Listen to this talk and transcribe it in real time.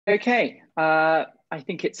Okay, I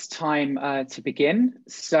think it's time to begin.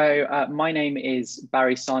 So my name is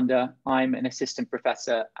Barry Sander. I'm an assistant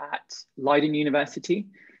professor at Leiden University.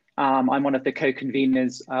 I'm one of the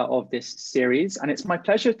co-conveners of this series, and it's my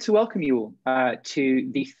pleasure to welcome you all to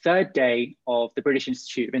the third day of the British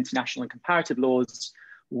Institute of International and Comparative Law's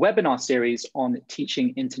webinar series on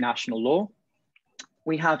teaching international law.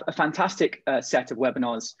 We have a fantastic set of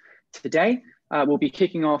webinars today. We'll be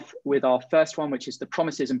kicking off with our first one, which is the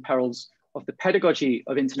promises and perils of the pedagogy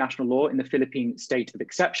of international law in the Philippine state of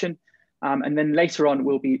exception. And then later on,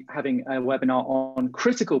 we'll be having a webinar on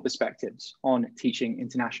critical perspectives on teaching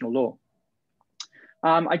international law.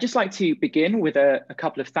 I'd just like to begin with a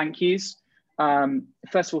couple of thank yous.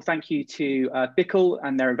 First of all, thank you to BICL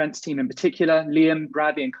and their events team in particular, Liam,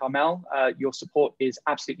 Bradley and Carmel. Your support is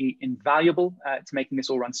absolutely invaluable to making this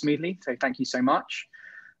all run smoothly. So thank you so much.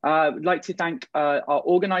 I'd like to thank our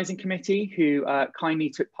organizing committee who kindly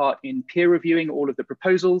took part in peer reviewing all of the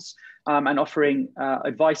proposals and offering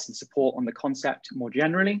advice and support on the concept more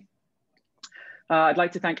generally. I'd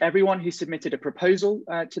like to thank everyone who submitted a proposal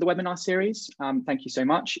to the webinar series. Thank you so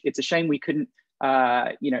much. It's a shame we couldn't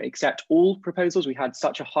accept all proposals. We had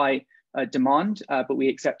such a high demand, but we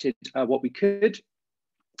accepted what we could.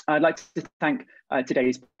 I'd like to thank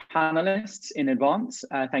today's panelists in advance.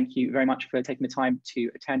 Thank you very much for taking the time to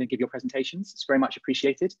attend and give your presentations. It's very much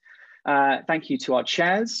appreciated. Thank you to our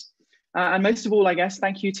chairs. And most of all, I guess,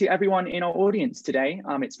 thank you to everyone in our audience today.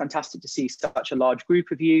 It's fantastic to see such a large group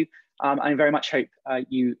of you. I very much hope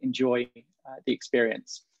you enjoy the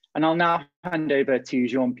experience. And I'll now hand over to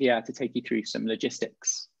Jean-Pierre to take you through some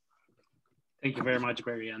logistics. Thank you very much,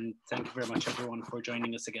 Barry, and thank you very much, everyone, for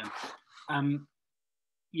joining us again.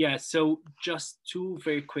 Yeah, so just two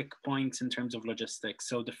very quick points in terms of logistics.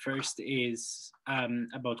 So the first is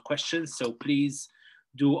about questions. So please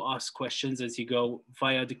do ask questions as you go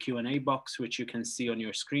via the Q&A box, which you can see on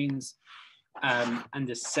your screens. And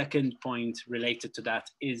the second point related to that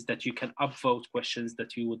is that you can upvote questions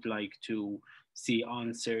that you would like to see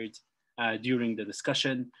answered during the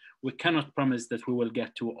discussion. We cannot promise that we will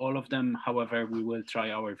get to all of them. However, we will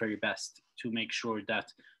try our very best to make sure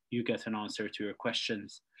that you get an answer to your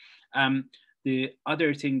questions. The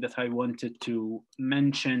other thing that I wanted to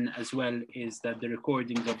mention as well is that the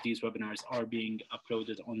recordings of these webinars are being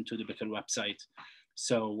uploaded onto the BICL website.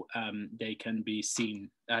 So they can be seen,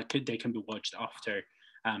 they can be watched after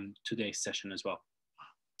today's session as well.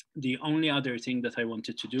 The only other thing that I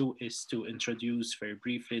wanted to do is to introduce very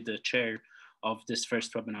briefly the chair of this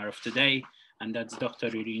first webinar of today, and that's Dr.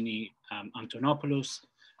 Irini Antonopoulos,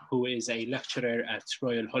 who is a lecturer at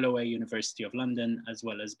Royal Holloway, University of London, as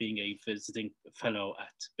well as being a visiting fellow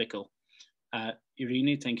at BICL.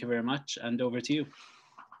 Irini, thank you very much, and over to you.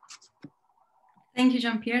 Thank you,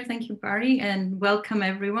 Jean-Pierre. Thank you, Barry, and welcome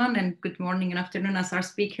everyone, and good morning and afternoon, as our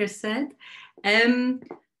speaker said.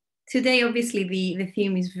 Today, obviously, the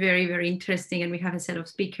theme is very, very interesting, and we have a set of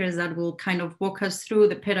speakers that will kind of walk us through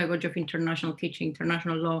the pedagogy of international teaching,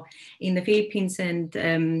 international law in the Philippines, and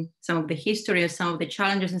some of the history of some of the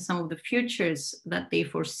challenges and some of the futures that they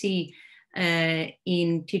foresee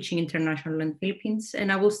in teaching international law in the Philippines. And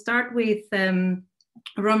I will start with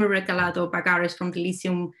Romer Recalado Bagares from the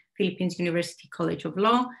Lyceum Philippines University College of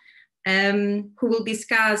Law, who will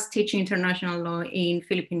discuss teaching international law in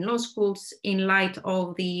Philippine law schools in light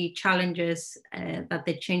of the challenges that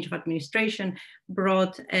the change of administration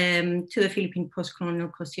brought to the Philippine post-colonial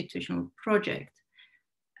constitutional project.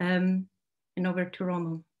 And over to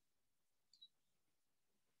Romo.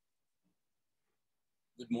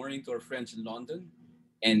 Good morning to our friends in London,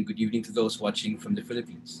 and good evening to those watching from the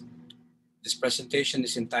Philippines. This presentation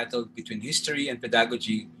is entitled Between History and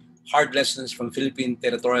Pedagogy, Hard Lessons from Philippine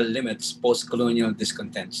Territorial Limits, Post-Colonial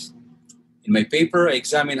Discontents. In my paper, I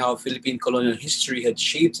examine how Philippine colonial history had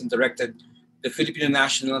shaped and directed the Filipino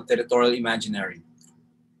national territorial imaginary.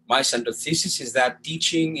 My central thesis is that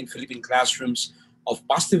teaching in Philippine classrooms of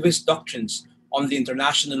positivist doctrines on the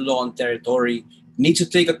international law and territory needs to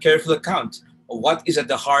take a careful account of what is at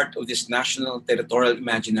the heart of this national territorial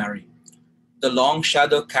imaginary: the long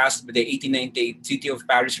shadow cast by the 1898 Treaty of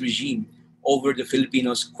Paris regime over the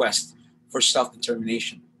Filipinos' quest for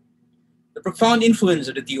self-determination. The profound influence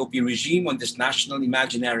of the TOP regime on this national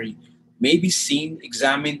imaginary may be seen,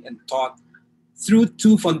 examined, and taught through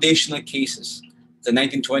two foundational cases: the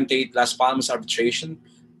 1928 Las Palmas arbitration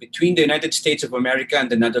between the United States of America and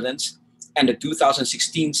the Netherlands, and the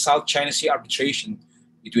 2016 South China Sea arbitration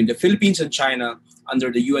between the Philippines and China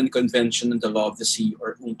under the UN Convention on the Law of the Sea,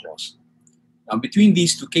 or UNCLOS. Now, between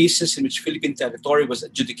these two cases in which Philippine territory was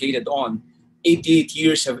adjudicated on, 88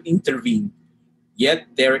 years have intervened, yet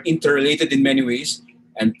they are interrelated in many ways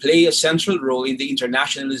and play a central role in the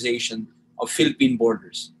internationalization of Philippine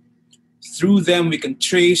borders. Through them, we can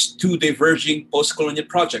trace two diverging post-colonial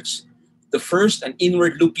projects. The first, an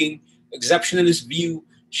inward-looking, exceptionalist view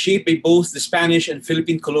shaped by both the Spanish and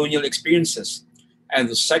Philippine colonial experiences, and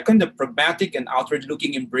the second, a pragmatic and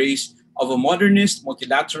outward-looking embrace of a modernist,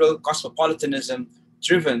 multilateral cosmopolitanism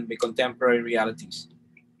driven by contemporary realities.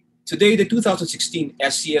 Today, the 2016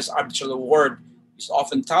 SCS Arbitral Award is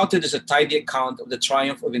often touted as a tidy account of the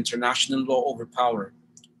triumph of international law over power,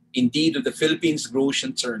 indeed of the Philippines'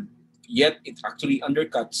 Gaussian turn. Yet it actually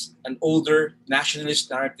undercuts an older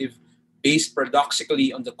nationalist narrative based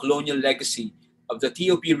paradoxically on the colonial legacy of the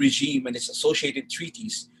TOP regime and its associated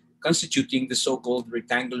treaties constituting the so-called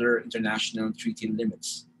rectangular international treaty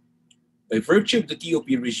limits. By virtue of the TOP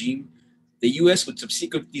regime, the US would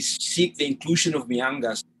subsequently seek the inclusion of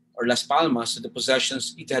Miangas or Las Palmas to the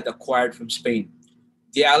possessions it had acquired from Spain.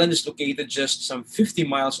 The island is located just some 50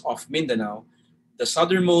 miles off Mindanao, the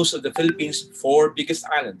southernmost of the Philippines' four biggest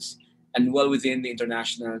islands, and well within the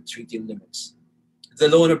international treaty limits. The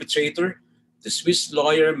lone arbitrator, the Swiss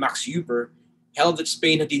lawyer Max Huber, held that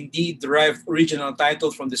Spain had indeed derived original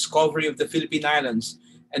title from discovery of the Philippine Islands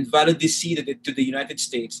and validly ceded it to the United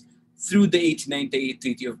States through the 1898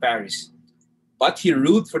 Treaty of Paris. But he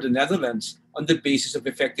ruled for the Netherlands on the basis of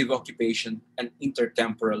effective occupation and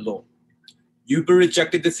intertemporal law. Huber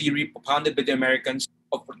rejected the theory propounded by the Americans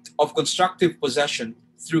of constructive possession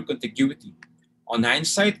through contiguity. On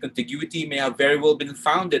hindsight, contiguity may have very well been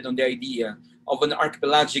founded on the idea of an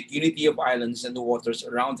archipelagic unity of islands and the waters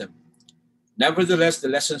around them. Nevertheless, the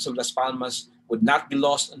lessons of Las Palmas would not be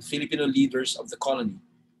lost on Filipino leaders of the colony.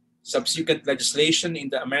 Subsequent legislation in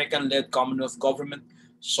the American-led Commonwealth government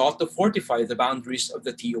sought to fortify the boundaries of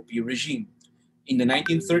the TOP regime. In the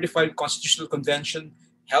 1935 Constitutional Convention,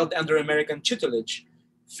 held under American tutelage,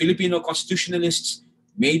 Filipino constitutionalists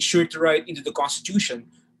made sure to write into the Constitution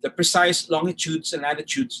the precise longitudes and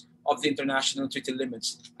latitudes of the international treaty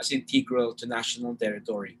limits as integral to national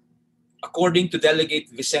territory. According to Delegate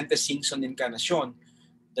Vicente Singson Encarnacion,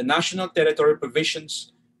 the National Territory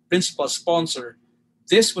Provisions principal sponsor,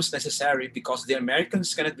 this was necessary because the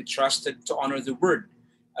Americans cannot be trusted to honor the word,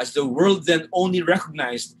 as the world then only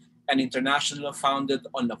recognized an international law founded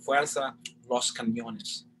on la fuerza los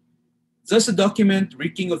cañones. Thus, a document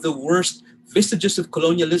reeking of the worst vestiges of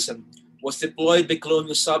colonialism was deployed by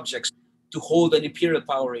colonial subjects to hold an imperial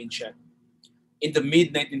power in check. In the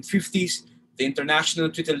mid-1950s, the international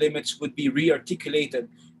treaty limits would be re-articulated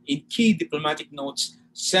in key diplomatic notes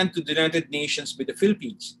sent to the United Nations by the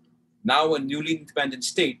Philippines, now a newly independent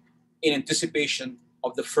state, in anticipation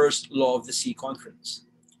of the first Law of the Sea Conference.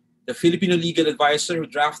 The Filipino legal advisor who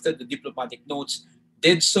drafted the diplomatic notes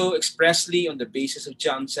did so expressly on the basis of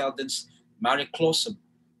John Selden's Mare Clausum,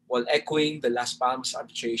 while echoing the Las Palmas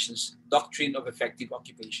arbitration's doctrine of effective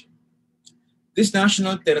occupation. This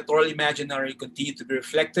national territorial imaginary continued to be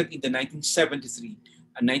reflected in the 1973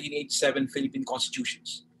 and 1987 Philippine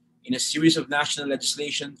constitutions, in a series of national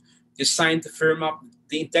legislation designed to firm up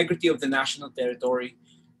the integrity of the national territory,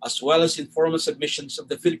 as well as informal submissions of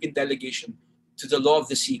the Philippine delegation to the Law of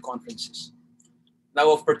the Sea conferences.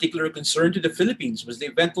 Now, of particular concern to the Philippines was the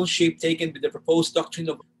eventual shape taken by the proposed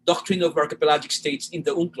doctrine of archipelagic states in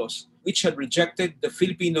the UNCLOS, which had rejected the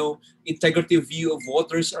Filipino integrative view of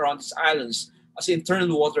waters around its islands as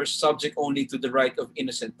internal waters subject only to the right of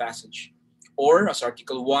innocent passage. Or, as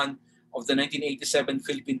Article 1 of the 1987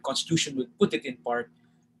 Philippine Constitution would put it in part,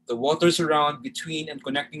 the waters around, between, and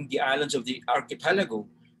connecting the islands of the archipelago,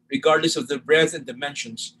 regardless of their breadth and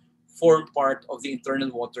dimensions, form part of the internal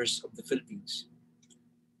waters of the Philippines.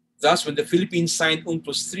 Thus, when the Philippines signed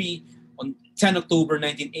UNCLOS 3 on 10 October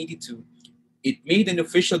 1982, it made an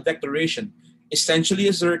official declaration essentially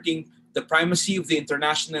asserting the primacy of the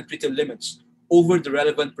international treaty limits over the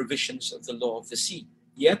relevant provisions of the Law of the Sea.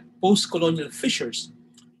 Yet, post-colonial fissures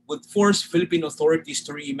would force Philippine authorities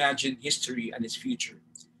to reimagine history and its future.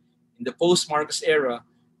 In the post-Marcos era,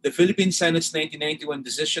 the Philippine Senate's 1991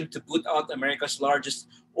 decision to put out America's largest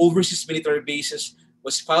overseas military bases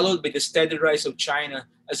was followed by the steady rise of China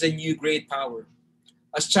as a new great power.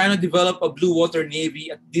 As China developed a blue water navy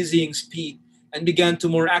at dizzying speed and began to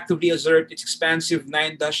more actively assert its expansive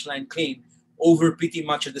nine-dash-line claim over pretty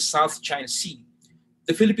much of the South China Sea,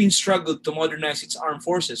 the Philippines struggled to modernize its armed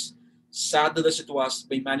forces, saddled as it was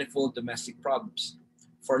by manifold domestic problems.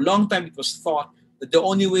 For a long time, it was thought that the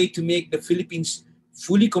only way to make the Philippines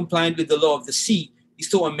fully compliant with the Law of the Sea is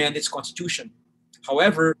to amend its constitution.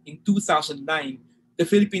 However, in 2009, the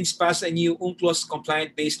Philippines passed a new UNCLOS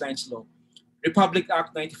compliant baselines law, Republic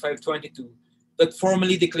Act 9522, that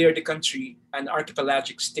formally declared the country an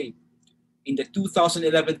archipelagic state. In the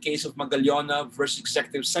 2011 case of Magallona versus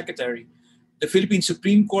Executive Secretary, the Philippine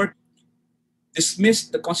Supreme Court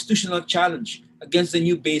dismissed the constitutional challenge against the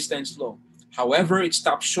new baselines law. However, it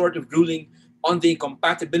stopped short of ruling on the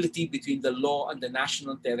incompatibility between the law and the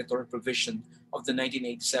national territorial provision of the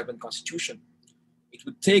 1987 Constitution. It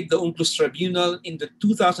would take the UNCLOS Tribunal in the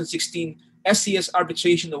 2016 SCS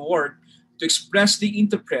Arbitration Award to expressly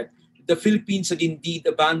interpret that the Philippines had indeed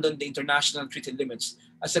abandoned the international treaty limits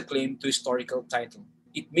as a claim to historical title.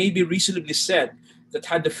 It may be reasonably said that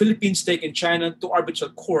had the Philippines taken China to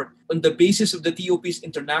arbitral court on the basis of the TOP's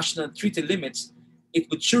international treaty limits, it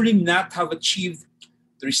would surely not have achieved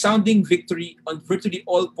the resounding victory on virtually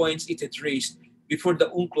all points it had raised before the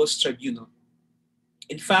UNCLOS Tribunal.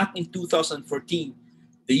 In fact, in 2014,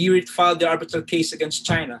 the year it filed the arbitral case against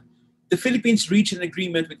China, the Philippines reached an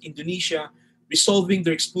agreement with Indonesia resolving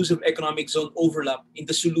their exclusive economic zone overlap in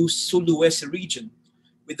the Sulawesi region,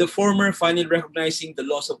 with the former finally recognizing the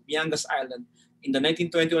loss of Miangas Island in the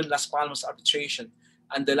 1921 Las Palmas arbitration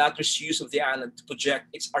and the latter's use of the island to project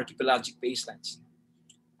its archipelagic baselines.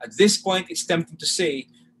 At this point, it's tempting to say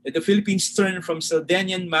that the Philippines' turn from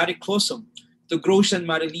Saldanian mare clausum to Grocian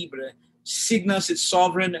mare libre signals its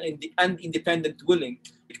sovereign and independent willing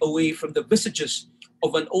away from the vestiges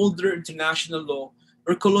of an older international law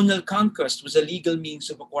where colonial conquest was a legal means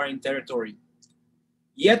of acquiring territory.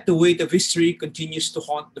 Yet the weight of history continues to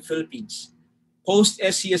haunt the Philippines.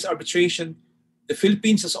 Post-SCS arbitration, the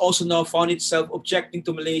Philippines has also now found itself objecting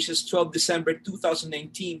to Malaysia's 12 December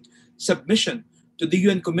 2019 submission to the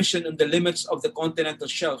UN Commission on the Limits of the Continental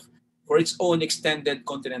Shelf for its own extended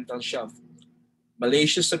continental shelf.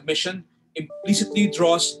 Malaysia's submission implicitly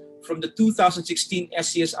draws from the 2016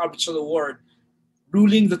 SCS Arbitral Award,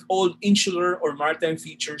 ruling that all insular or maritime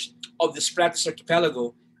features of the Spratlys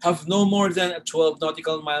Archipelago have no more than a 12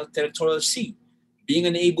 nautical mile territorial sea, being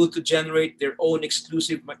unable to generate their own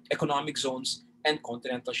exclusive economic zones and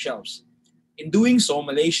continental shelves. In doing so,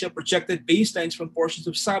 Malaysia projected baselines from portions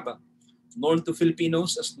of Sabah, known to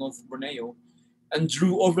Filipinos as North Borneo, and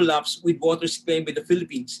drew overlaps with waters claimed by the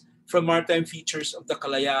Philippines from maritime features of the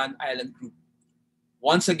Kalayaan Island group.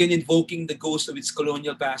 Once again invoking the ghost of its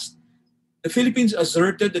colonial past, the Philippines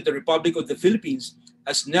asserted that the Republic of the Philippines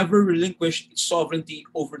has never relinquished its sovereignty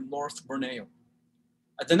over North Borneo.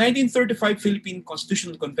 At the 1935 Philippine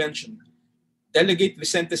Constitutional Convention, Delegate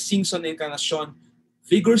Vicente Singson Encarnacion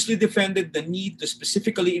vigorously defended the need to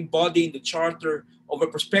specifically embody in the charter of a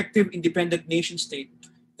prospective independent nation-state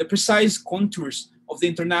the precise contours of the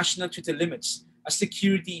international treaty limits as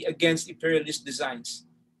security against imperialist designs.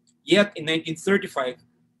 Yet in 1935,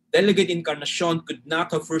 Delegate Encarnacion could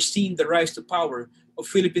not have foreseen the rise to power of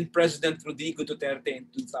Philippine President Rodrigo Duterte in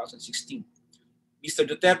 2016. Mr.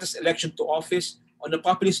 Duterte's election to office on a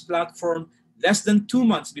populist platform less than 2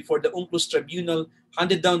 months before the UNCLOS Tribunal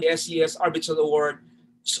handed down the SCS Arbitral Award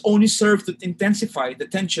only served to intensify the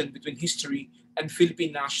tension between history and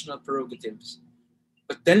Philippine national prerogatives.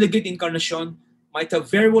 But Delegate Encarnacion might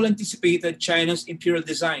have very well anticipated China's imperial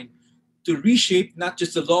design to reshape not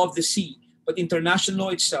just the law of the sea, but international law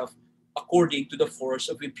itself according to the force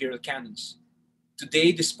of imperial canons.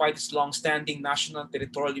 Today, despite its long-standing national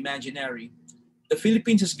territorial imaginary, the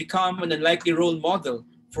Philippines has become an unlikely role model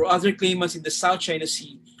for other claimants in the South China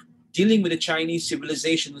Sea dealing with the Chinese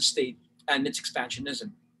civilizational state and its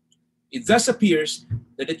expansionism. It thus appears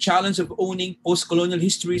that the challenge of owning post-colonial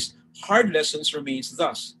history's hard lessons remains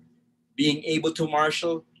thus: being able to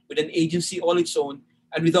marshal with an agency all its own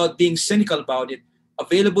and without being cynical about it,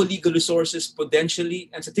 available legal resources prudentially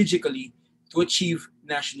and strategically to achieve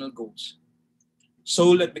national goals.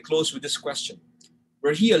 So let me close with this question.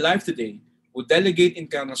 Were he alive today, would Delegate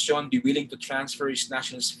Encarnacion be willing to transfer his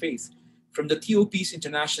nationalist faith from the TOP's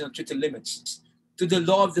international treaty limits to the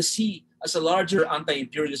law of the sea as a larger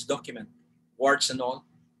anti-imperialist document, warts and all?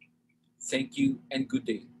 Thank you and good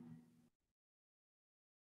day.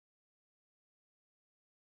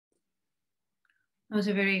 That was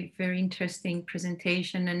a very, very interesting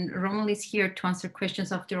presentation, and Ronald is here to answer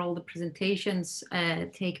questions after all the presentations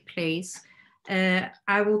take place.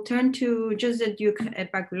 I will turn to Joseph Duke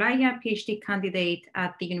Bagulaya, PhD candidate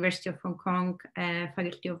at the University of Hong Kong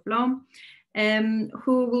Faculty of Law,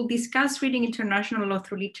 who will discuss reading international law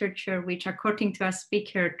through literature, which according to our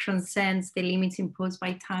speaker transcends the limits imposed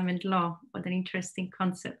by time and law. What an interesting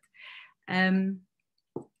concept.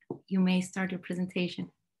 You may start your presentation.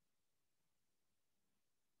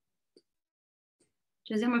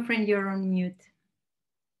 Jose, my friend, you're on mute.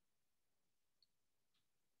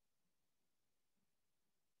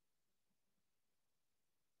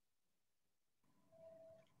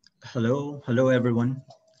 Hello everyone.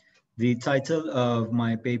 The title of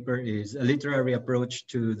my paper is A Literary Approach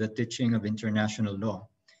to the Teaching of International Law,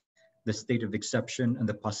 the State of Exception and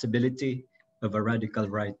the Possibility of a Radical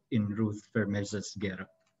Right in Ruth Fermez's Guerra.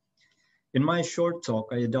 In my short talk,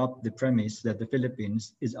 I adopt the premise that the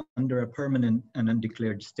Philippines is under a permanent and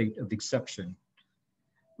undeclared state of exception,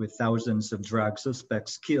 with thousands of drug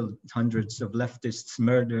suspects killed, hundreds of leftists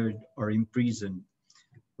murdered or imprisoned,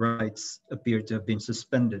 rights appear to have been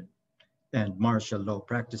suspended, and martial law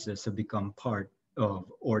practices have become part of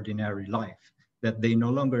ordinary life, that they no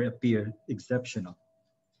longer appear exceptional.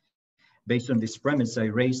 Based on this premise, I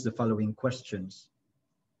raise the following questions.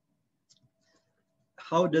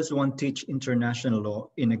 How does one teach international law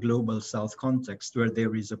in a global South context where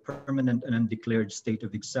there is a permanent and undeclared state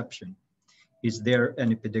of exception? Is there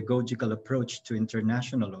any pedagogical approach to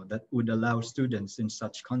international law that would allow students in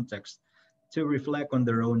such context to reflect on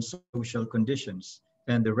their own social conditions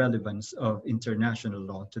and the relevance of international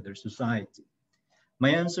law to their society? My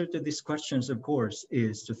answer to these questions, of course,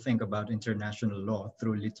 is to think about international law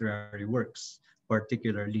through literary works,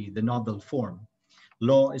 particularly the novel form.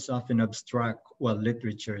 Law is often abstract while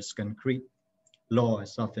literature is concrete. Law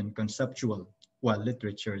is often conceptual while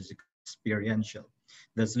literature is experiential.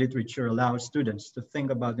 Thus, literature allows students to think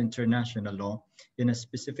about international law in a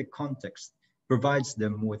specific context, provides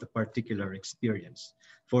them with a particular experience.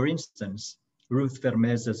 For instance, Ruth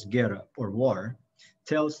Fermez's Guerra, or War,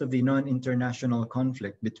 tells of the non-international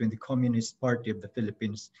conflict between the Communist Party of the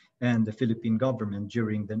Philippines and the Philippine government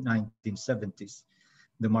during the 1970s,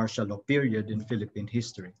 the martial law period in Philippine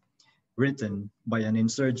history. Written by an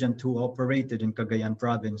insurgent who operated in Cagayan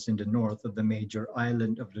province in the north of the major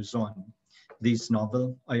island of Luzon. This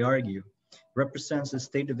novel, I argue, represents a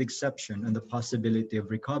state of exception and the possibility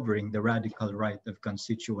of recovering the radical right of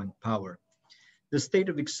constituent power. The state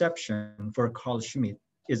of exception for Carl Schmitt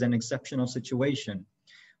is an exceptional situation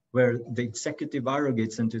where the executive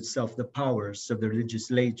arrogates unto itself the powers of the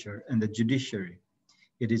legislature and the judiciary.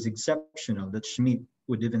 It is exceptional that Schmitt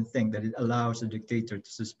would even think that it allows a dictator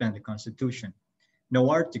to suspend the Constitution. No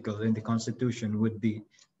article in the Constitution would be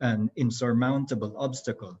an insurmountable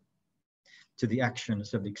obstacle to the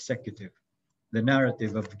actions of the executive. The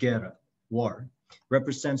narrative of Guerra, War,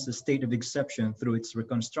 represents the state of exception through its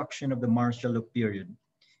reconstruction of the martial law period.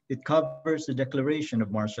 It covers the declaration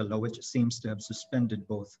of martial law, which seems to have suspended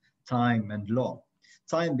both time and law.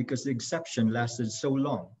 Time because the exception lasted so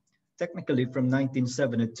long, technically from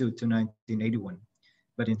 1972 to 1981.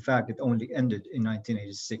 But in fact, it only ended in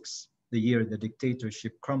 1986, the year the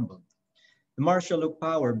dictatorship crumbled. The martial law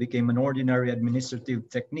power became an ordinary administrative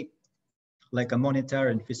technique, like a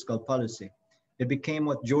monetary and fiscal policy. It became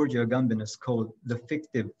what Giorgio Agamben called the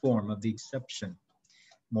fictive form of the exception.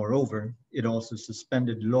 Moreover, it also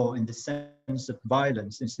suspended law in the sense that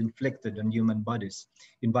violence is inflicted on human bodies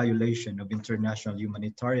in violation of international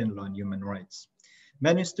humanitarian law and human rights.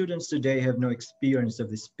 Many students today have no experience of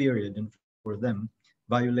this period, and for them,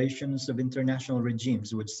 violations of international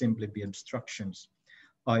regimes would simply be obstructions.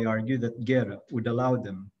 I argue that Guerra would allow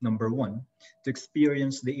them, number one, to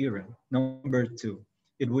experience the era. Number two,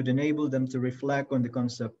 it would enable them to reflect on the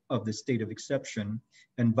concept of the state of exception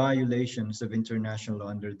and violations of international law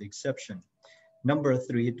under the exception. Number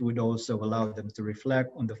three, it would also allow them to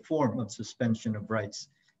reflect on the form of suspension of rights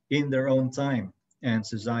in their own time and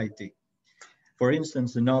society. For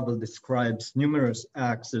instance, the novel describes numerous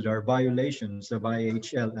acts that are violations of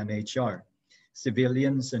IHL and HR.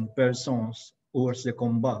 Civilians and persons hors de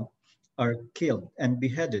combat are killed and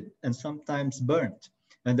beheaded and sometimes burnt,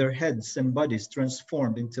 and their heads and bodies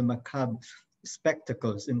transformed into macabre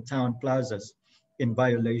spectacles in town plazas in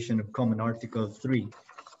violation of Common Article 3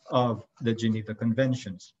 of the Geneva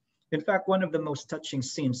Conventions. In fact, one of the most touching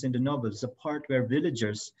scenes in the novel is a part where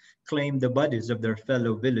villagers claim the bodies of their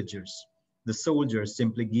fellow villagers. The soldier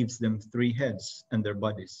simply gives them 3 heads and their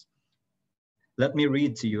bodies. Let me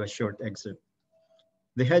read to you a short excerpt.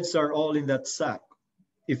 The heads are all in that sack.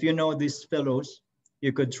 If you know these fellows,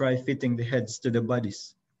 you could try fitting the heads to the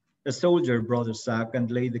bodies. A soldier brought a sack and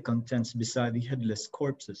laid the contents beside the headless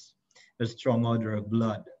corpses. A strong odor of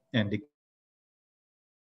blood and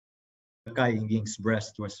decaying Ying's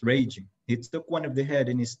breast was raging. He took one of the head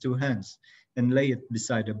in his 2 hands and laid it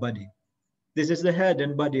beside the body. This is the head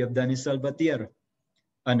and body of Danny Salvatierra.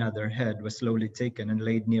 Another head was slowly taken and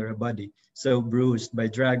laid near a body so bruised by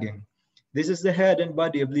dragging. This is the head and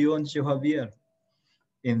body of Leoncio Javier.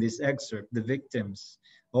 In this excerpt, the victims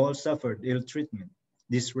all suffered ill treatment,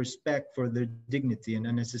 disrespect for their dignity, and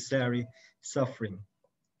unnecessary suffering.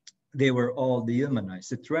 they were all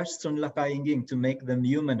dehumanized. It rests on Lakainging to make them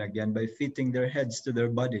human again by fitting their heads to their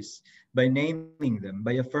bodies, by naming them,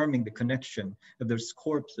 by affirming the connection of their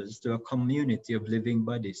corpses to a community of living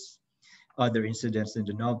bodies. Other incidents in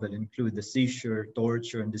the novel include the seizure,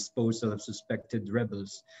 torture, and disposal of suspected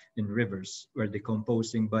rebels in rivers where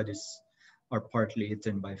decomposing bodies are partly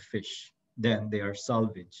eaten by fish. Then they are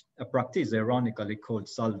salvaged, a practice ironically called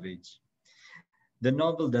salvage. The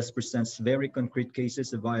novel thus presents very concrete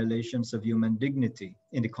cases of violations of human dignity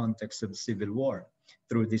in the context of civil war.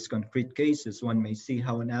 Through these concrete cases, one may see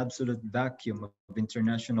how an absolute vacuum of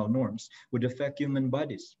international norms would affect human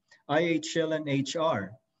bodies. IHL and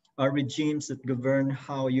HR are regimes that govern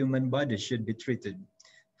how human bodies should be treated,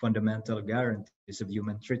 fundamental guarantees of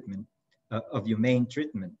humane treatment,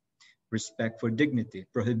 respect for dignity,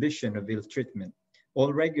 prohibition of ill treatment,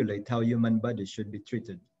 all regulate how human bodies should be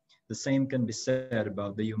treated. The same can be said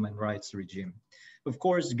about the human rights regime. Of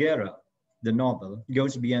course, Guerra, the novel,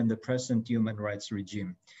 goes beyond the present human rights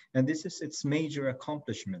regime, and this is its major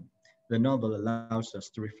accomplishment. The novel allows us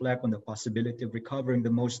to reflect on the possibility of recovering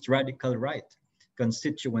the most radical right,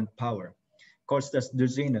 constituent power. Costas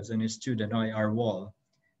Douzinas and his student I.R. Wall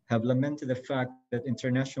have lamented the fact that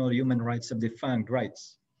international human rights have defined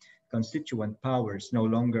rights. Constituent power is no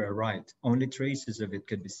longer a right, only traces of it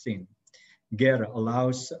could be seen. Guerra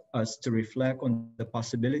allows us to reflect on the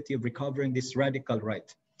possibility of recovering this radical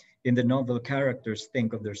right. In the novel, characters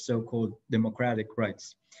think of their so-called democratic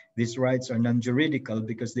rights. These rights are non-juridical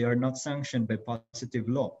because they are not sanctioned by positive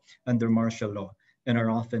law under martial law and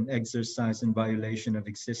are often exercised in violation of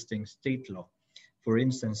existing state law. For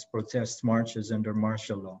instance, protest marches under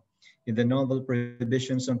martial law. In the novel,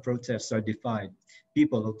 prohibitions on protests are defied.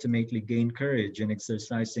 People ultimately gain courage in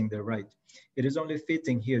exercising their right. It is only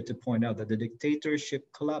fitting here to point out that the dictatorship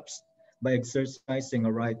collapsed by exercising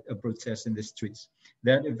a right of protest in the streets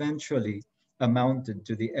that eventually amounted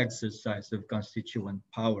to the exercise of constituent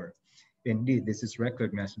power. Indeed, this is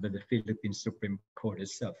recognized by the Philippine Supreme Court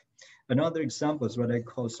itself. Another example is what I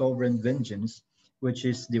call sovereign vengeance, which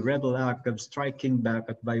is the rebel act of striking back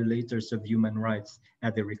at violators of human rights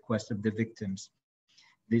at the request of the victims.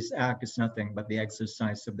 This act is nothing but the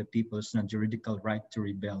exercise of the people's non-juridical right to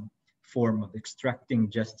rebel, form of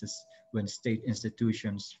extracting justice when state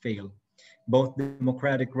institutions fail. Both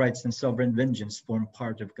democratic rights and sovereign vengeance form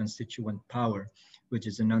part of constituent power, which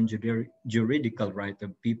is a non-juridical right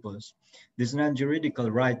of peoples. This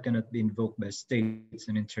non-juridical right cannot be invoked by states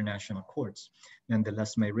and international courts.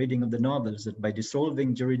 Nonetheless, my reading of the novel is that by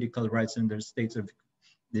dissolving juridical rights under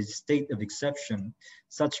the state of exception,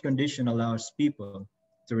 such condition allows people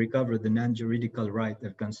to recover the non-juridical right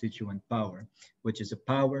of constituent power, which is a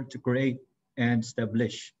power to create and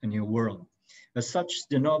establish a new world. As such,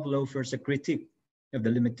 the novel offers a critique of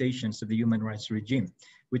the limitations of the human rights regime,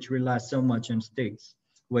 which relies so much on states,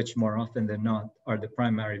 which more often than not are the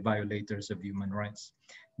primary violators of human rights.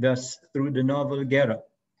 Thus, through the novel Guerra,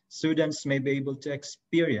 students may be able to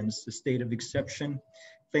experience the state of exception,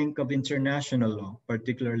 think of international law,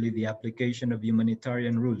 particularly the application of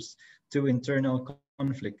humanitarian rules to internal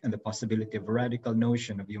conflict and the possibility of a radical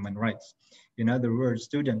notion of human rights. In other words,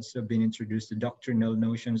 students have been introduced to doctrinal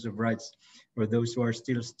notions of rights, where those who are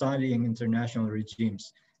still studying international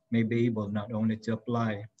regimes may be able not only to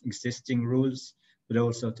apply existing rules, but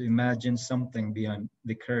also to imagine something beyond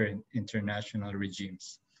the current international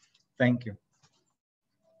regimes. Thank you.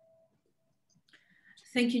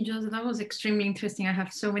 Thank you, Joseph. That was extremely interesting. I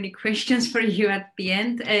have so many questions for you at the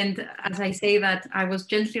end. And as I say that, I was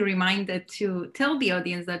gently reminded to tell the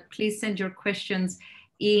audience that please send your questions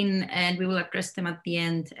in and we will address them at the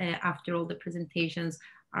end after all the presentations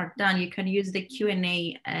are done. You can use the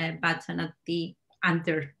Q&A button at the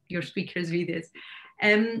under your speakers' videos.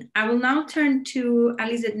 I will now turn to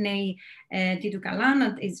Alizadneh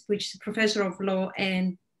Tidukalan, which is Professor of Law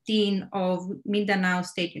and Dean of Mindanao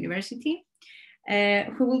State University.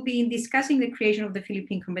 Who will be discussing the creation of the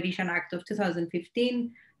Philippine Competition Act of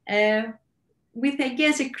 2015 with, I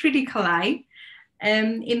guess, a critical eye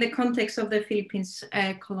in the context of the Philippines'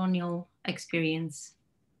 colonial experience.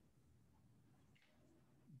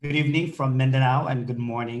 Good evening from Mindanao and good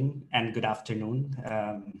morning and good afternoon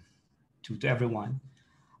to everyone.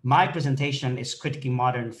 My presentation is Critiquing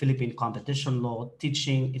Modern Philippine Competition Law,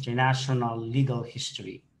 Teaching International Legal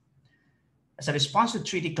History. As a response to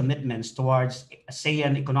treaty commitments towards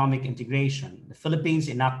ASEAN economic integration, the Philippines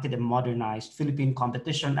enacted a modernized Philippine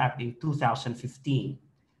Competition Act in 2015.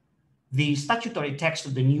 The statutory text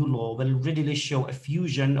of the new law will readily show a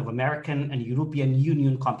fusion of American and European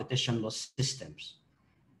Union competition law systems.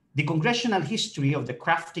 The congressional history of the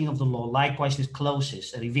crafting of the law likewise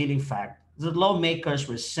discloses a revealing fact the lawmakers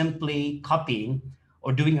were simply copying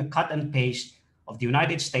or doing a cut and paste of the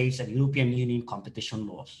United States and European Union competition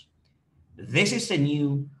laws. This is a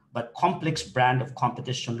new but complex brand of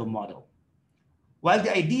competition law model. While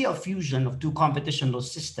the idea of fusion of two competition law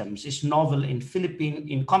systems is novel in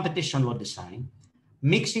Philippine competition law design,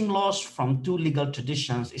 mixing laws from two legal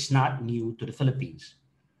traditions is not new to the Philippines.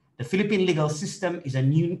 The Philippine legal system is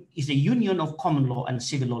a union of common law and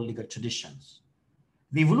civil law legal traditions.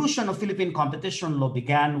 The evolution of Philippine competition law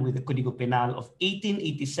began with the Código Penal of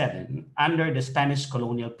 1887 under the Spanish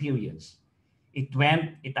colonial periods. It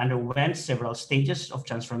underwent several stages of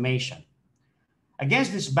transformation.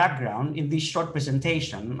 Against this background, in this short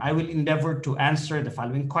presentation, I will endeavor to answer the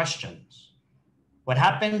following questions. What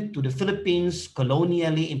happened to the Philippines'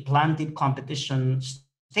 colonially implanted competition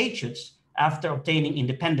statutes after obtaining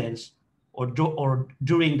independence or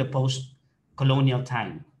during the post-colonial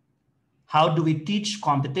time? How do we teach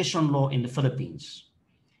competition law in the Philippines?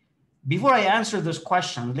 Before I answer this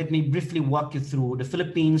question, let me briefly walk you through the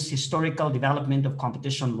Philippines' historical development of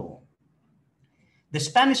competition law. The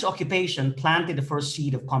Spanish occupation planted the first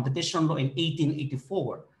seed of competition law in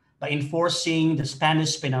 1884 by enforcing the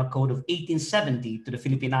Spanish Penal Code of 1870 to the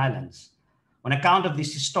Philippine Islands. On account of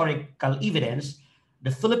this historical evidence,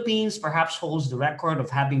 the Philippines perhaps holds the record of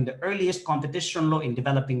having the earliest competition law in the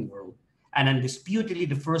developing world and undisputedly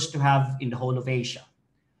the first to have in the whole of Asia.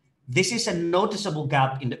 This is a noticeable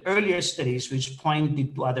gap in the earlier studies which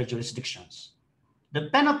pointed to other jurisdictions. The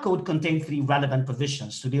Penal Code contained three relevant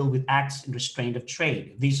provisions to deal with acts in restraint of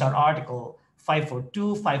trade. These are Article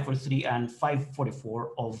 542, 543, and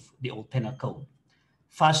 544 of the old Penal Code.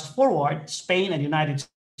 Fast forward, Spain and the United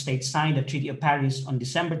States signed the Treaty of Paris on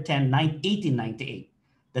December 10, 1898,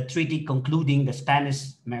 the treaty concluding the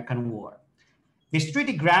Spanish-American War. This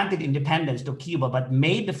treaty granted independence to Cuba but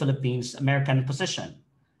made the Philippines American possession.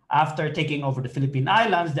 After taking over the Philippine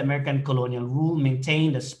Islands, the American colonial rule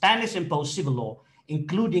maintained a Spanish-imposed civil law,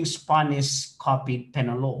 including Spanish-copied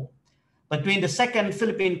penal law. But when the Second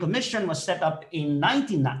Philippine Commission was set up in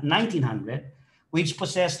 1900, which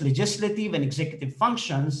possessed legislative and executive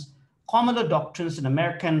functions, common law doctrines and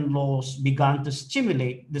American laws began to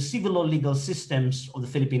stimulate the civil law legal systems of the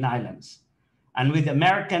Philippine Islands. And with the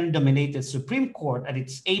American-dominated Supreme Court at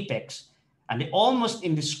its apex and the almost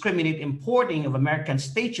indiscriminate importing of American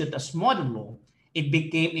statute as model law, it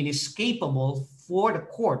became inescapable for the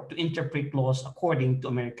court to interpret laws according to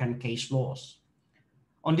American case laws.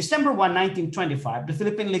 On December 1, 1925, the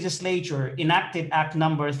Philippine legislature enacted Act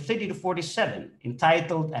number 3247,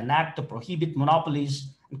 entitled An Act to Prohibit Monopolies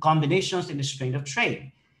and Combinations in the Restraint of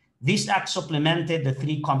Trade. This act supplemented the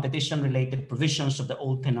three competition-related provisions of the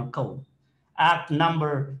old Penal Code. Act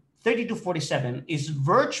number 3247 is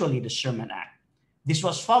virtually the Sherman Act. This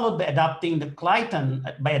was followed by adopting the Clayton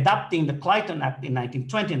Act in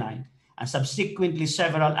 1929, and subsequently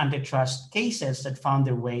several antitrust cases that found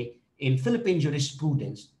their way in Philippine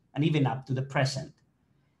jurisprudence and even up to the present.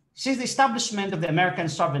 Since the establishment of the American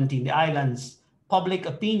sovereignty in the islands, public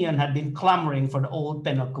opinion had been clamoring for the old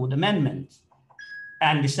Penal Code amendments.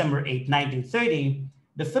 And December 8, 1930,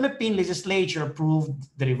 the Philippine legislature approved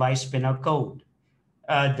the revised Penal Code.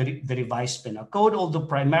 The revised Penal Code, although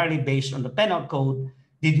primarily based on the Penal Code,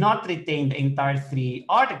 did not retain the entire three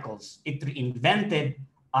articles. It reinvented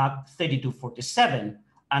Act 3247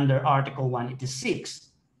 under Article 186,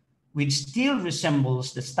 which still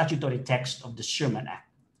resembles the statutory text of the Sherman Act.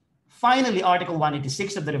 Finally, Article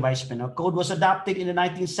 186 of the revised Penal Code was adopted in the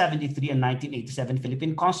 1973 and 1987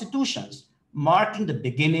 Philippine constitutions, marking the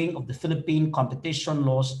beginning of the Philippine competition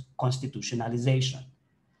law's constitutionalization.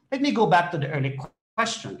 Let me go back to the early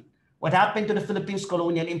question. What happened to the Philippines'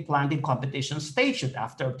 colonial implanted competition statute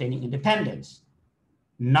after obtaining independence?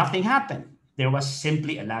 Nothing happened. There was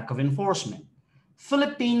simply a lack of enforcement.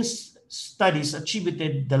 Philippines studies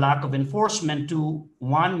attributed the lack of enforcement to,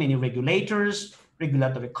 one, many regulators,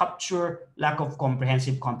 regulatory capture, lack of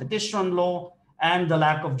comprehensive competition law, and the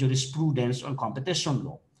lack of jurisprudence on competition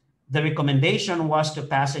law. The recommendation was to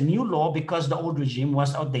pass a new law because the old regime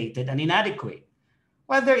was outdated and inadequate.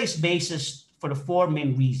 While there is basis for the four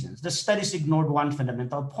main reasons, the studies ignored one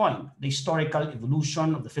fundamental point: the historical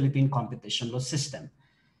evolution of the Philippine competition law system.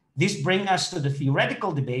 This brings us to the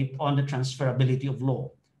theoretical debate on the transferability of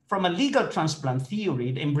law. From a legal transplant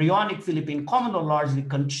theory, the embryonic Philippine common law largely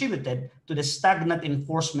contributed to the stagnant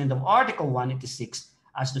enforcement of Article 186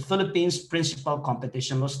 as the Philippines' principal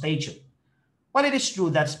competition law statute. While it is true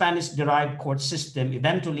that Spanish-derived court system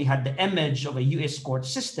eventually had the image of a U.S. court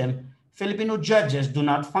system, Filipino judges do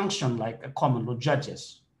not function like common law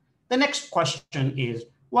judges. The next question is,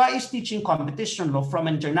 why is teaching competition law from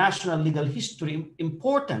international legal history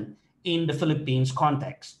important in the Philippines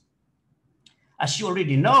context. As you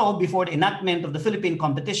already know, before the enactment of the Philippine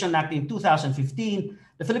Competition Act in 2015,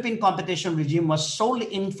 the Philippine competition regime was solely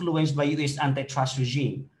influenced by US antitrust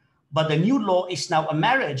regime. But the new law is now a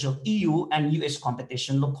marriage of EU and US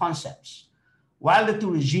competition law concepts. While the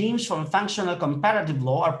two regimes from functional comparative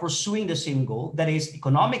law are pursuing the same goal, that is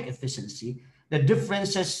economic efficiency, the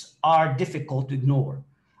differences are difficult to ignore.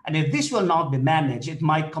 And if this will not be managed, it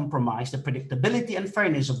might compromise the predictability and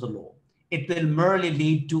fairness of the law. It will merely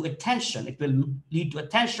lead to a tension. It will lead to a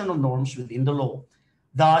tension of norms within the law.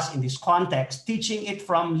 Thus, in this context, teaching it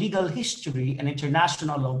from legal history and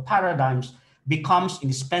international law paradigms becomes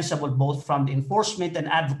indispensable both from the enforcement and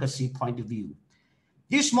advocacy point of view.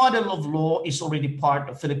 This model of law is already part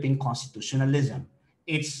of Philippine constitutionalism.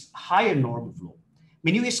 It's higher norm of law.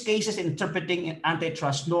 Many US cases interpreting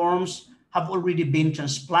antitrust norms have already been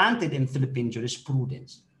transplanted in Philippine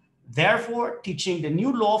jurisprudence. Therefore, teaching the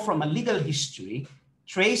new law from a legal history,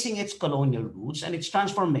 tracing its colonial roots and its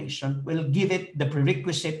transformation will give it the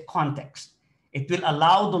prerequisite context. It will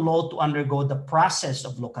allow the law to undergo the process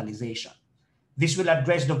of localization. This will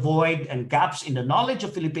address the void and gaps in the knowledge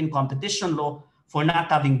of Philippine competition law for not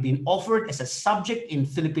having been offered as a subject in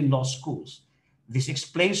Philippine law schools. This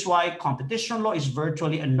explains why competition law is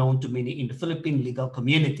virtually unknown to many in the Philippine legal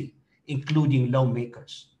community, including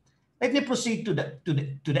lawmakers. Let me proceed to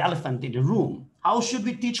the elephant in the room. How should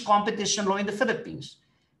we teach competition law in the Philippines?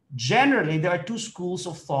 Generally, there are two schools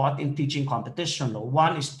of thought in teaching competition law.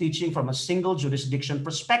 One is teaching from a single jurisdiction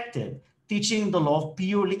perspective, teaching the law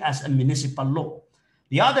purely as a municipal law.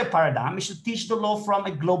 The other paradigm is to teach the law from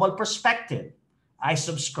a global perspective. I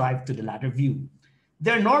subscribe to the latter view.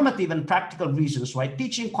 There are normative and practical reasons why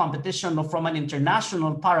teaching competition law from an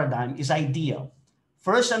international paradigm is ideal.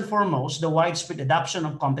 First and foremost, the widespread adoption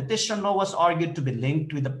of competition law was argued to be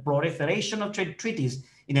linked with the proliferation of trade treaties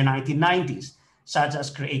in the 1990s, such as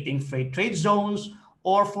creating free trade zones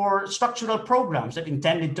or for structural programs that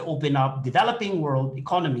intended to open up developing world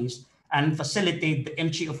economies and facilitate the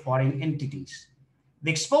entry of foreign entities. The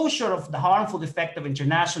exposure of the harmful effect of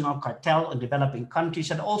international cartel on developing countries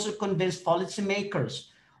had also convinced policymakers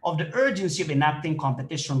of the urgency of enacting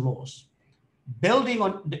competition laws. Building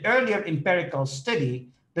on the earlier empirical study,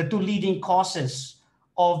 the two leading causes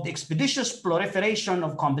of the expeditious proliferation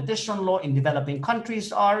of competition law in developing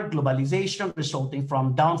countries are globalization resulting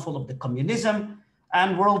from downfall of the communism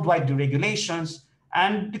and worldwide deregulations,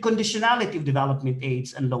 and the conditionality of development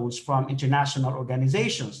aids and loans from international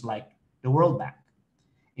organizations like the World Bank.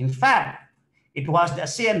 In fact, it was the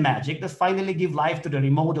ASEAN magic that finally gave life to the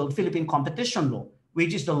remodeled Philippine competition law,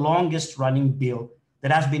 which is the longest running bill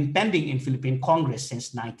that has been pending in Philippine Congress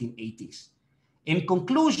since 1980s. In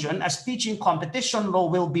conclusion, as teaching competition law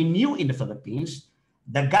will be new in the Philippines,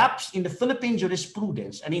 the gaps in the Philippine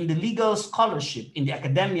jurisprudence and in the legal scholarship in the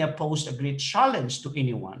academia pose a great challenge to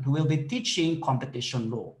anyone who will be teaching competition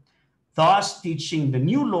law. Thus, teaching the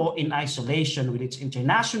new law in isolation with its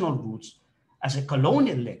international roots as a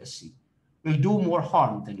colonial legacy will do more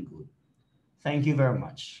harm than good. Thank you very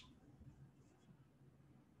much.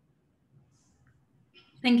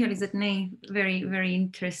 Thank you, Elizabeth Ney. Very, very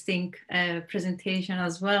interesting presentation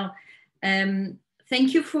as well.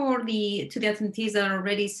 Thank you to the attendees that are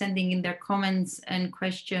already sending in their comments and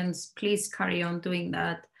questions. Please carry on doing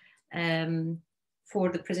that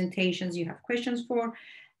for the presentations you have questions for.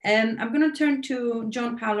 I'm going to turn to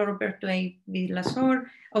John Paulo Roberto A. Villasor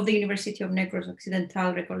of the University of Negros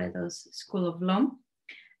Occidental Recoletos School of Law,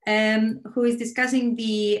 who is discussing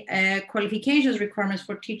the qualifications requirements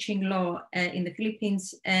for teaching law in the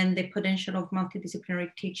Philippines and the potential of multidisciplinary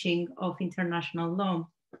teaching of international law.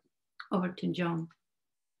 Over to John.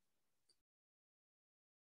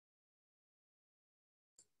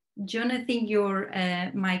 John, I think your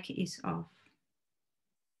mic is off.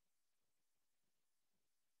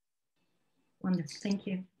 Wonderful, thank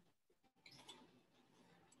you.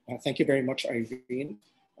 Thank you very much, Irene.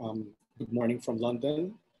 Good morning from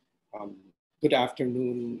London. Good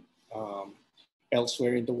afternoon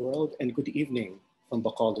elsewhere in the world, and good evening from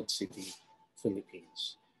Bacolod City,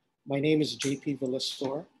 Philippines. My name is JP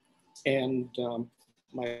Villasor, and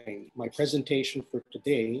my presentation for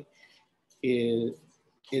today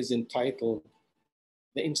is entitled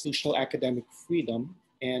The Institutional Academic Freedom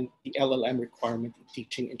and the LLM Requirement in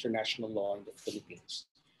Teaching International Law in the Philippines,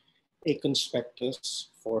 a conspectus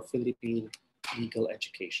for Philippine legal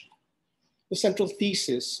education. The central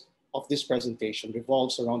thesis of this presentation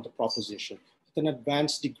revolves around the proposition that an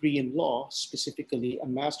advanced degree in law, specifically a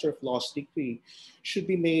Master of Laws degree, should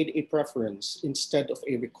be made a preference instead of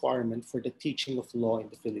a requirement for the teaching of law in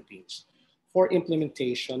the Philippines. for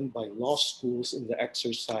implementation by law schools in the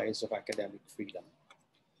exercise of academic freedom.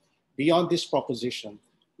 Beyond this proposition,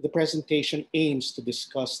 the presentation aims to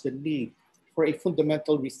discuss the need for a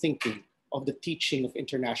fundamental rethinking of the teaching of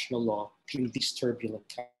international law during these turbulent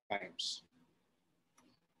times.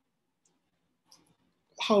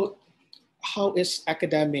 How is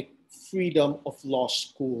academic freedom of law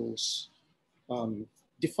schools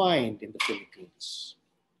defined in the Philippines?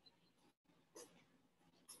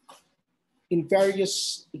 In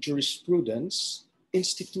various jurisprudence,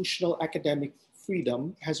 institutional academic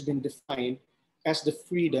freedom has been defined as the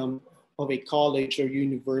freedom of a college or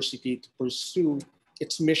university to pursue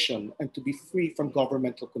its mission and to be free from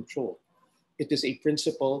governmental control. It is a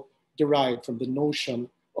principle derived from the notion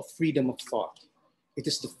of freedom of thought. It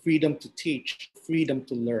is the freedom to teach, freedom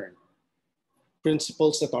to learn,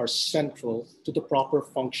 principles that are central to the proper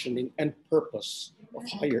functioning and purpose of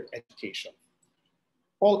higher education.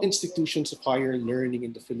 All institutions of higher learning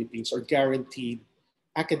in the Philippines are guaranteed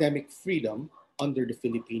academic freedom under the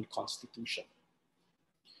Philippine Constitution.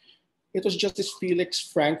 It was Justice Felix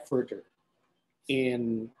Frankfurter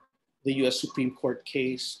in the US Supreme Court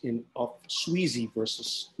case of Sweezy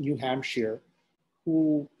versus New Hampshire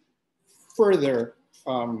who further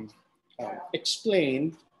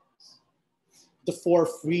explained the four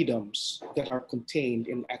freedoms that are contained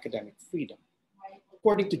in academic freedom.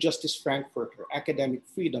 According to Justice Frankfurter, academic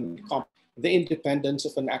freedom encompasses the independence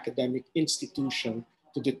of an academic institution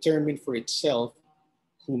to determine for itself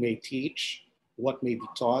who may teach, what may be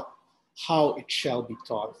taught, how it shall be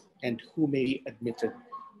taught, and who may be admitted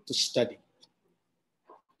to study.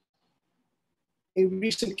 A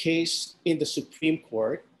recent case in the Supreme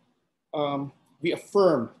Court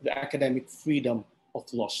reaffirmed the academic freedom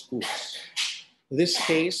of law schools. This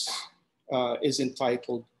case is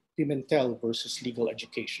entitled Pimentel versus Legal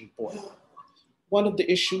Education Board. One of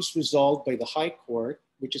the issues resolved by the High Court,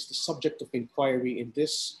 which is the subject of inquiry in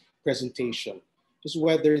this presentation, is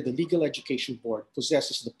whether the Legal Education Board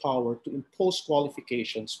possesses the power to impose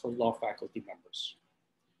qualifications for law faculty members.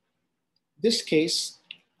 This case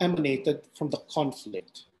emanated from the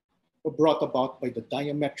conflict brought about by the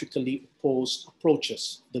diametrically opposed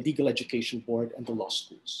approaches the Legal Education Board and the law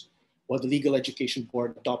schools. While the Legal Education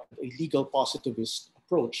Board adopted a legal positivist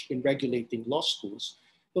approach in regulating law schools,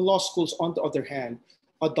 the law schools, on the other hand,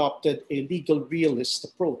 adopted a legal realist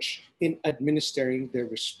approach in administering their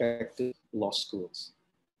respective law schools.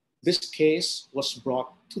 This case was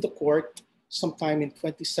brought to the court sometime in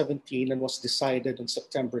 2017 and was decided on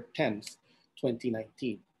September 10th,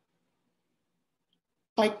 2019.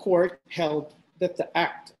 High Court held that the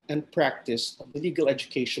act and practice of the Legal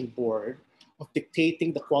Education Board of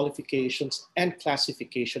dictating the qualifications and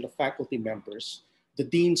classification of faculty members, the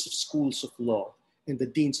deans of schools of law, and the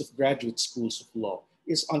deans of graduate schools of law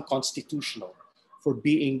is unconstitutional for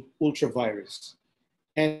being ultra vires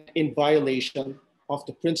and in violation of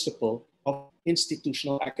the principle of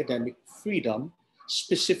institutional academic freedom,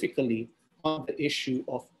 specifically on the issue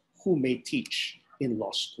of who may teach in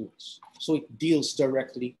law schools. So it deals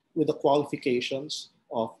directly with the qualifications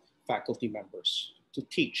of faculty members to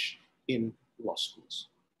teach in law schools.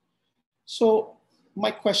 So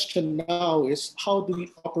my question now is, how do we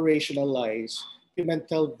operationalize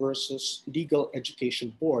Pimentel versus Legal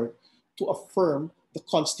Education Board to affirm the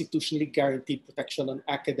constitutionally guaranteed protection on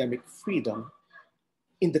academic freedom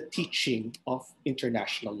in the teaching of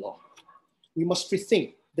international law? We must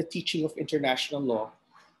rethink the teaching of international law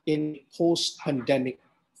in a post-pandemic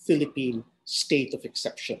Philippine state of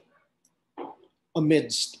exception.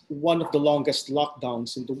 Amidst one of the longest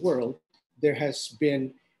lockdowns in the world, there has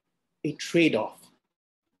been a trade-off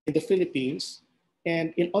in the Philippines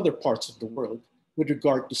and in other parts of the world with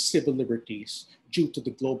regard to civil liberties due to the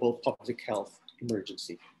global public health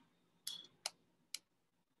emergency.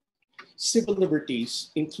 Civil liberties,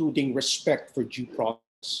 including respect for due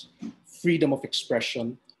process, freedom of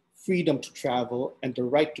expression, freedom to travel, and the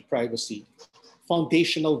right to privacy,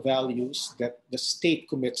 foundational values that the state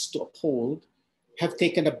commits to uphold, have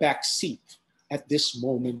taken a back seat at this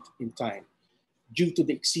moment in time. Due to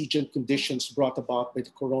the exigent conditions brought about by the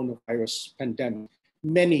coronavirus pandemic,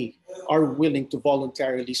 many are willing to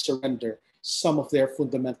voluntarily surrender some of their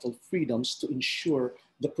fundamental freedoms to ensure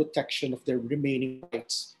the protection of their remaining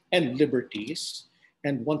rights and liberties.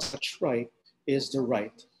 And one such right is the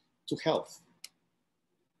right to health.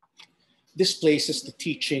 This places the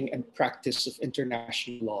teaching and practice of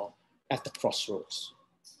international law at the crossroads.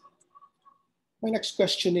 My next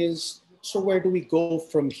question is, so where do we go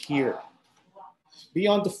from here?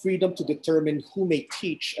 Beyond the freedom to determine who may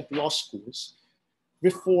teach at law schools,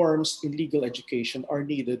 reforms in legal education are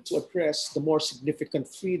needed to address the more significant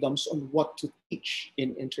freedoms on what to teach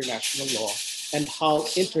in international law and how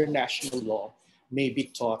international law may be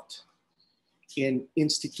taught in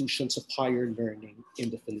institutions of higher learning in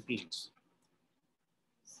the Philippines.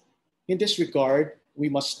 In this regard, we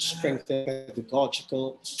must strengthen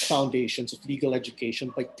pedagogical foundations of legal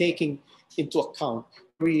education by taking into account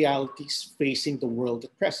realities facing the world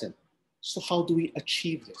at present. So how do we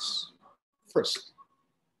achieve this? First,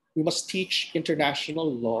 we must teach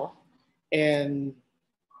international law and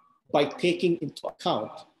by taking into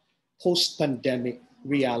account post-pandemic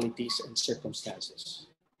realities and circumstances.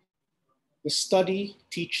 The study,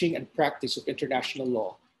 teaching, and practice of international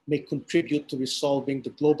law may contribute to resolving the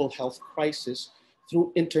global health crisis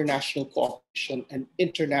through international cooperation and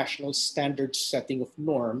international standard setting of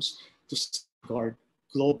norms to safeguard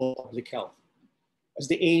global public health. As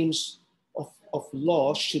the aims of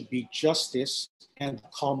law should be justice and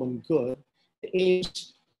common good, the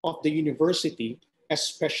aims of the university,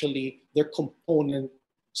 especially their component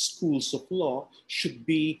schools of law, should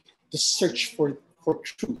be the search for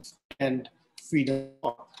truth and freedom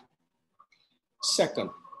of thought. Second,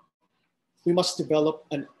 we must develop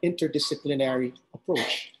an interdisciplinary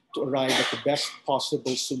approach to arrive at the best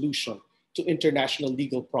possible solution to international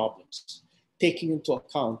legal problems, taking into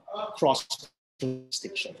account cross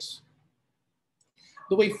jurisdictions.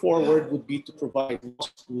 The way forward would be to provide law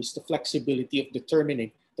schools the flexibility of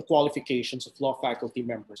determining the qualifications of law faculty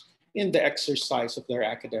members in the exercise of their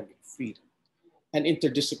academic freedom. An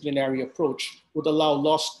interdisciplinary approach would allow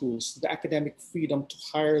law schools the academic freedom to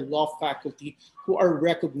hire law faculty who are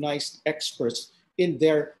recognized experts in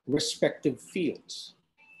their respective fields.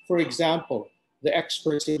 For example, the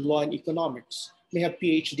experts in law and economics may have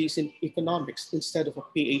PhDs in economics instead of a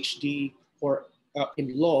PhD or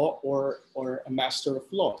in law or a Master of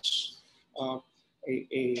Laws.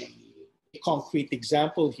 A concrete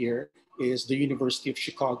example here is the University of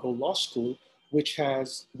Chicago Law School, which had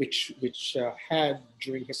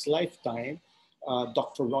during his lifetime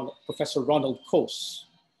Professor Ronald Coase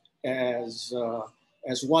as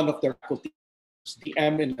one of their faculty, the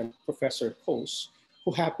eminent Professor Coase,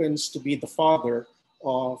 who happens to be the father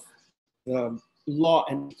of the Law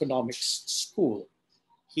and Economics School.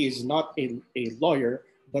 He is not a lawyer,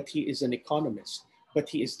 but he is an economist. But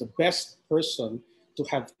he is the best person to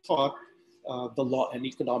have taught the Law and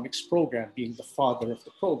Economics program, being the father of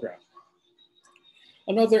the program.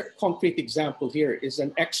 Another concrete example here is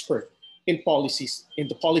an expert in policies in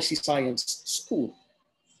the policy science school.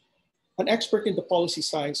 An expert in the policy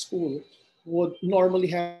science school would normally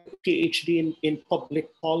have a PhD in public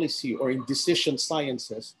policy or in decision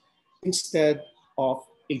sciences instead of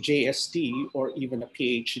a JSD or even a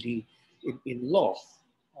PhD in law.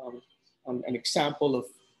 An example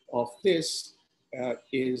of this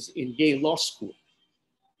is in Yale Law School.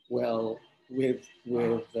 Well, with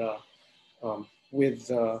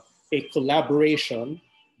a collaboration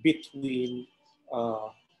between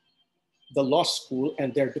the law school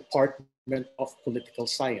and their Department of Political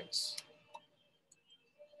Science.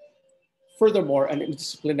 Furthermore, an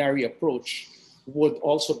interdisciplinary approach would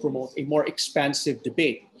also promote a more expansive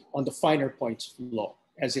debate on the finer points of law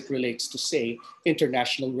as it relates to, say,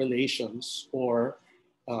 international relations or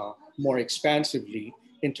more expansively,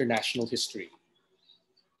 international history.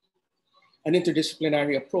 An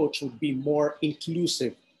interdisciplinary approach would be more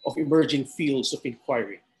inclusive of emerging fields of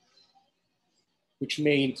inquiry, which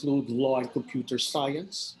may include law and computer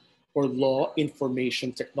science or law,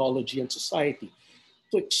 information technology, and society,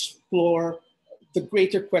 to explore the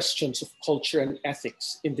greater questions of culture and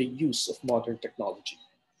ethics in the use of modern technology.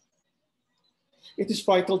 It is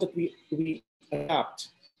vital that we adapt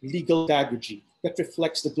legal pedagogy that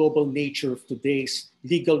reflects the global nature of today's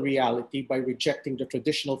legal reality by rejecting the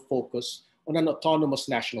traditional focus on an autonomous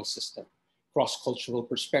national system. Cross-cultural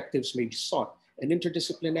perspectives may be sought, and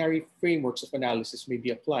interdisciplinary frameworks of analysis may be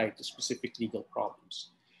applied to specific legal problems.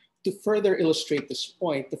 To further illustrate this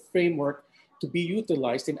point, the framework to be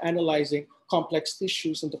utilized in analyzing complex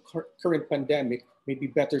issues in the current pandemic may be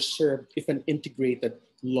better served if an integrated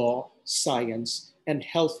law, science, and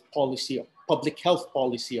health policy, public health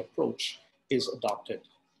policy approach is adopted.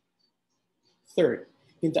 Third,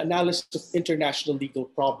 in the analysis of international legal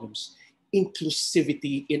problems,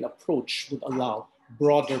 inclusivity in approach would allow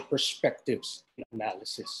broader perspectives in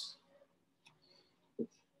analysis.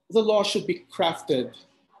 The law should be crafted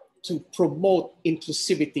to promote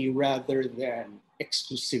inclusivity rather than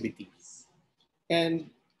exclusivity. And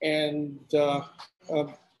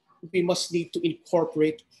we must need to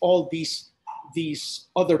incorporate all these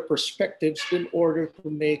other perspectives in order to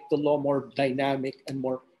make the law more dynamic and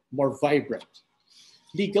more vibrant.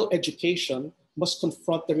 Legal education must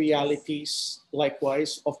confront the realities,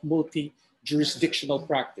 likewise, of multi-jurisdictional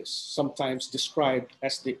practice, sometimes described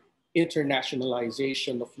as the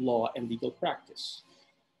internationalization of law and legal practice.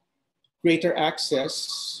 Greater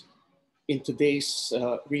access in today's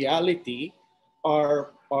reality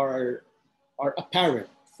are apparent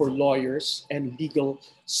for lawyers and legal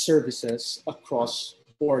services across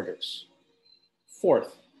borders.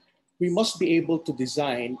 Fourth, we must be able to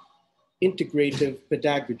design integrative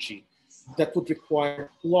pedagogy that would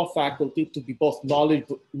require law faculty to be both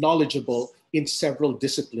knowledgeable in several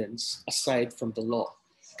disciplines aside from the law.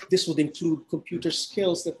 This would include computer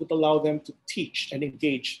skills that would allow them to teach and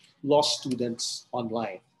engage law students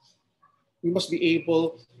online. We must be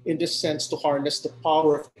able, in this sense, to harness the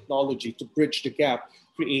power of technology to bridge the gap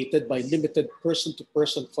created by limited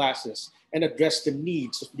person-to-person classes and address the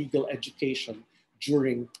needs of legal education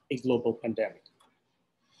during a global pandemic.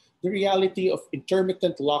 The reality of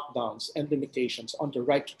intermittent lockdowns and limitations on the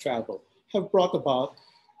right to travel have brought about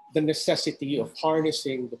the necessity of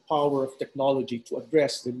harnessing the power of technology to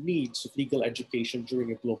address the needs of legal education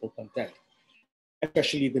during a global pandemic,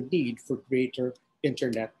 especially the need for greater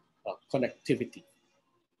internet connectivity.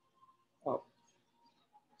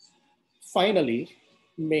 Finally,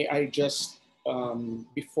 may I just,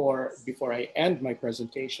 before I end my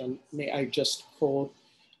presentation, may I just quote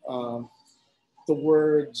the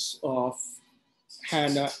words of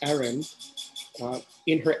Hannah Arendt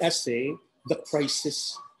in her essay, The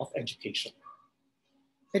Crisis of Education.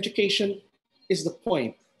 Education is the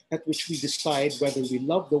point at which we decide whether we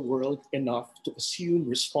love the world enough to assume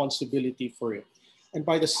responsibility for it, and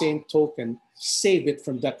by the same token, save it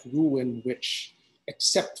from that ruin which,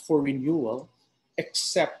 except for renewal,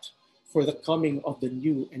 except for the coming of the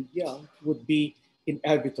new and young, would be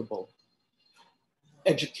inevitable.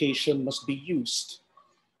 Education must be used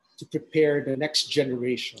to prepare the next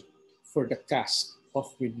generation for the task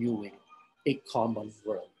of renewing a common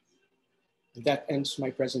world. That ends my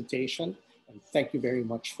presentation, and thank you very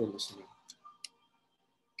much for listening.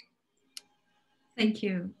 Thank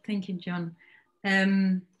you, John.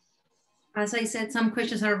 As I said, some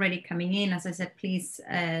questions are already coming in. As I said, please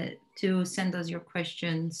do send us your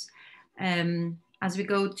questions. As we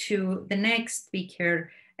go to the next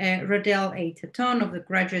speaker, Rodel A. Teton of the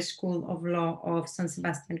Graduate School of Law of San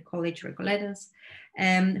Sebastian College, Recoletas,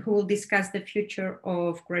 who will discuss the future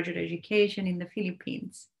of graduate education in the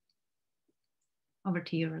Philippines. Over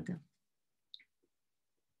to you, Rodel.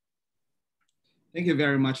 Thank you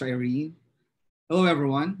very much, Irene. Hello,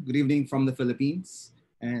 everyone. Good evening from the Philippines.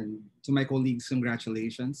 And to my colleagues,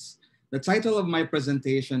 congratulations. The title of my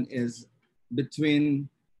presentation is Between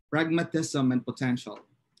Pragmatism and Potential,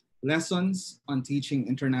 Lessons on Teaching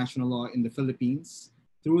International Law in the Philippines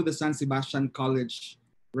through the San Sebastian College,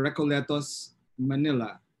 Recoletos,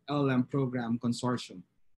 Manila LLM Program Consortium.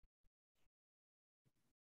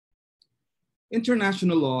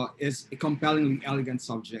 International law is a compellingly elegant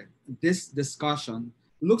subject. This discussion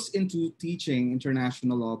looks into teaching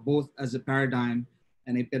international law both as a paradigm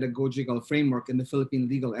and a pedagogical framework in the Philippine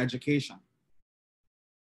legal education.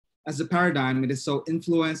 As a paradigm, it is so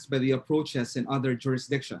influenced by the approaches in other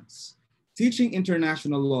jurisdictions. Teaching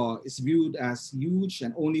international law is viewed as huge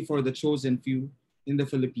and only for the chosen few in the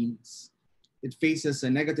Philippines. It faces a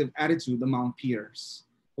negative attitude among peers.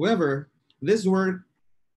 However, this work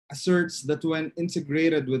asserts that when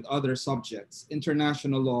integrated with other subjects,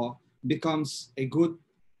 international law becomes a good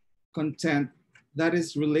content that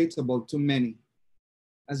is relatable to many.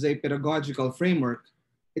 As a pedagogical framework,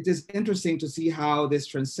 it is interesting to see how this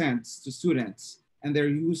transcends to students and their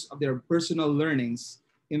use of their personal learnings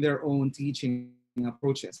in their own teaching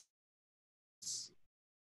approaches.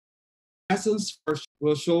 Lessons first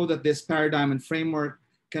will show that this paradigm and framework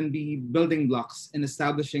can be building blocks in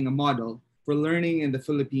establishing a model for learning in the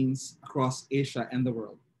Philippines, across Asia and the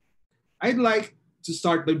world. I'd like to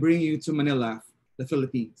start by bringing you to Manila, the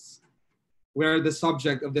Philippines, where the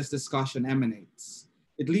subject of this discussion emanates.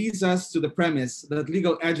 It leads us to the premise that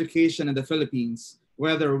legal education in the Philippines,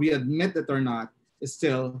 whether we admit it or not, is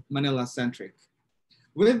still Manila-centric.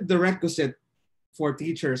 With the requisite for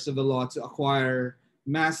teachers of the law to acquire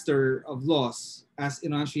Master of Laws, as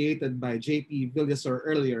enunciated by J.P. Villasor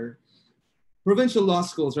earlier, provincial law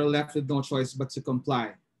schools are left with no choice but to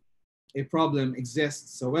comply. A problem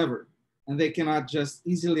exists, however, and they cannot just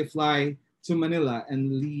easily fly to Manila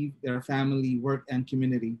and leave their family, work, and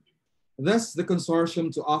community. Thus, the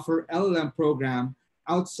consortium to offer LLM program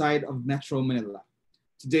outside of Metro Manila.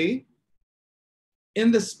 Today,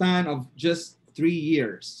 in the span of just 3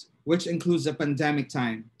 years, which includes a pandemic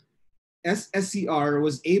time, SSCR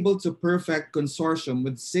was able to perfect consortium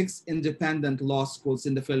with 6 independent law schools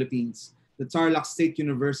in the Philippines: the Tarlac State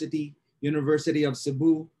University, University of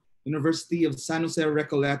Cebu, University of San Jose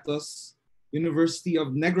Recoletos, University of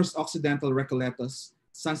Negros Occidental Recoletos,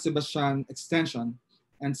 San Sebastian Extension,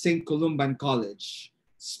 and St. Columban College,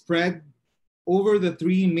 spread over the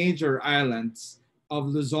 3 major islands of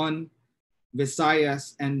Luzon,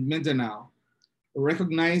 Visayas, and Mindanao,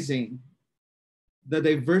 recognizing the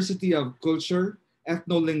diversity of culture,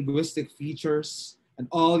 ethno-linguistic features, and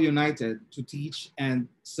all united to teach and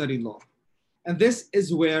study law. And this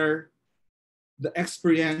is where the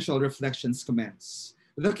experiential reflections commence.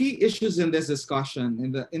 The key issues in this discussion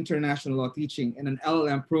in the international law teaching in an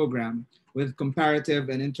LLM program with comparative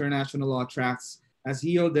and international law tracks has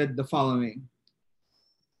yielded the following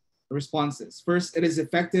responses. First, it is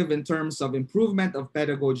effective in terms of improvement of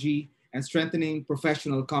pedagogy and strengthening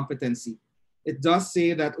professional competency. It does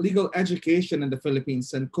say that legal education in the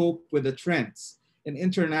Philippines can cope with the trends in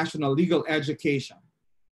international legal education.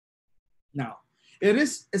 Now, it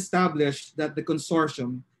is established that the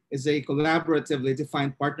consortium is a collaboratively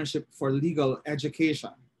defined partnership for legal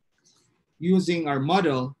education. Using our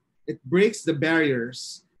model, it breaks the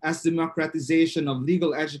barriers as democratization of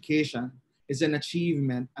legal education is an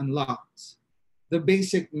achievement unlocked. The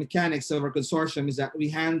basic mechanics of our consortium is that we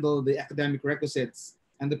handle the academic requisites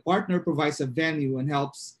and the partner provides a venue and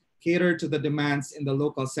helps cater to the demands in the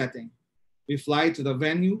local setting. We fly to the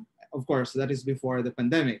venue, of course, that is before the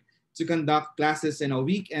pandemic, to conduct classes in a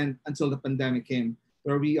weekend until the pandemic came,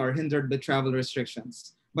 where we are hindered by travel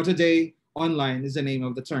restrictions. But today, online is the name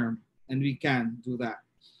of the term, and we can do that.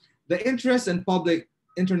 The interest in public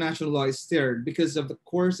international law is stirred because of the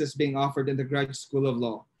courses being offered in the Graduate School of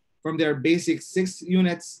Law. From their basic 6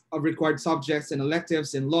 units of required subjects and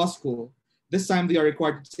electives in law school, this time they are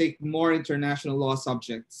required to take more international law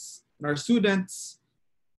subjects. And our students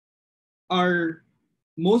are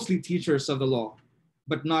mostly teachers of the law,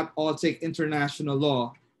 but not all take international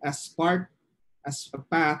law as a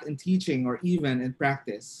path in teaching or even in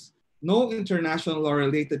practice. No international law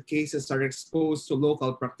related cases are exposed to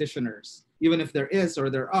local practitioners. Even if there is or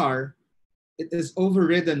there are, it is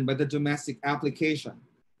overridden by the domestic application,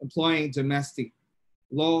 employing domestic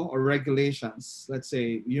law or regulations, let's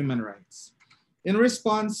say human rights. In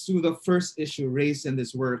response to the first issue raised in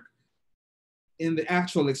this work, in the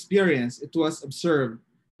actual experience, it was observed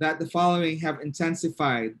that the following have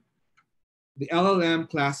intensified the LLM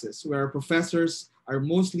classes where professors are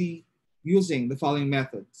mostly using the following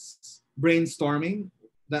methods: brainstorming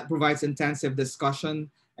that provides intensive discussion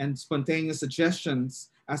and spontaneous suggestions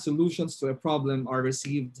as solutions to a problem are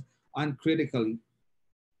received uncritically.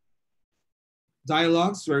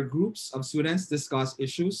 Dialogues where groups of students discuss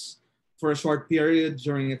issues for a short period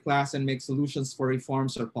during a class and make solutions for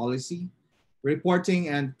reforms or policy. Reporting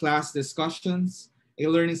and class discussions, a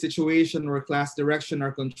learning situation where class direction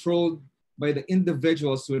are controlled by the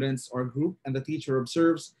individual students or group and the teacher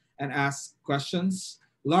observes and asks questions.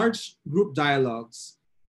 Large group dialogues,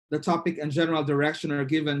 the topic and general direction are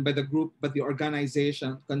given by the group, but the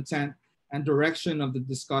organization, content, and direction of the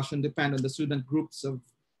discussion depend on the student groups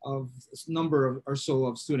of number or so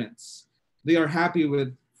of students. They are happy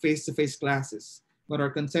with face-to-face classes, but are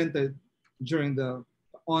contented during the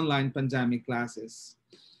online pandemic classes.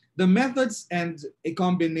 The methods and a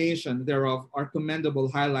combination thereof are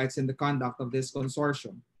commendable highlights in the conduct of this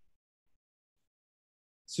consortium.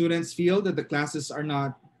 Students feel that the classes are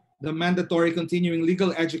not the mandatory continuing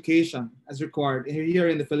legal education as required here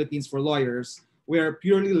in the Philippines for lawyers, where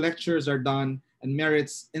purely lectures are done and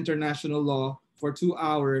merits international law for 2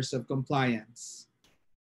 hours of compliance.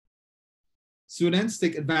 Students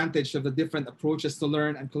take advantage of the different approaches to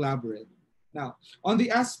learn and collaborate. Now, on the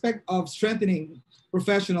aspect of strengthening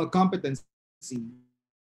professional competency,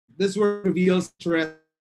 this work reveals interest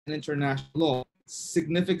in international law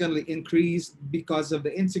significantly increased because of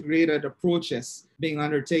the integrated approaches being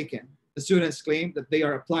undertaken. The students claim that they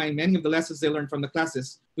are applying many of the lessons they learned from the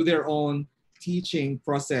classes to their own teaching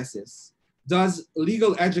processes. Does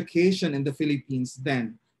legal education in the Philippines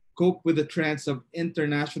then cope with the trends of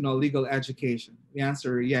international legal education? The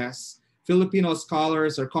answer is yes. Filipino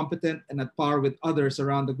scholars are competent and at par with others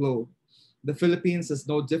around the globe. The Philippines has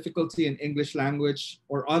no difficulty in English language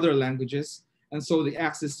or other languages, and so the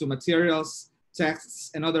access to materials,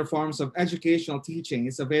 texts, and other forms of educational teaching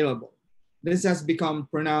is available. This has become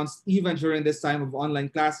pronounced even during this time of online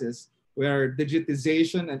classes, where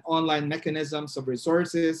digitization and online mechanisms of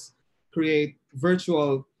resources create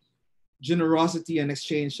virtual generosity and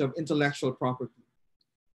exchange of intellectual property.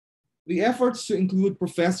 The efforts to include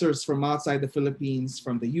professors from outside the Philippines,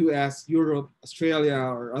 from the US, Europe, Australia,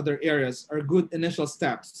 or other areas are good initial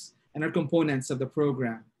steps and are components of the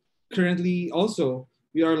program. Currently, also,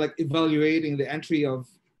 we are evaluating the entry of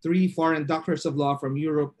 3 foreign doctors of law from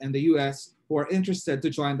Europe and the US who are interested to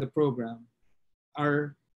join the program.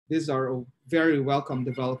 These are a very welcome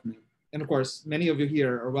development. And of course, many of you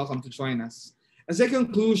here are welcome to join us. As a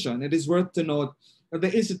conclusion, it is worth to note that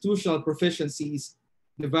the institutional proficiencies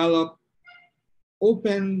developed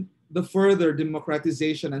open the further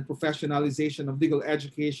democratization and professionalization of legal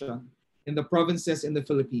education in the provinces in the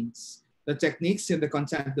Philippines. The techniques in the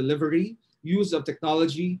content delivery, use of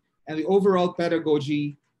technology, and the overall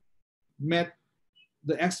pedagogy met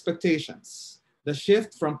the expectations. The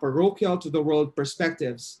shift from parochial to the world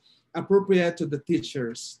perspectives appropriate to the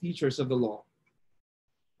teachers of the law.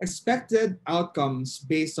 Expected outcomes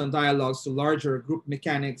based on dialogues to larger group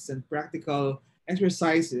mechanics and practical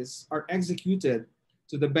exercises are executed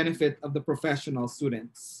to the benefit of the professional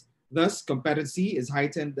students. Thus, competency is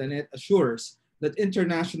heightened and it assures that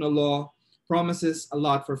international law promises a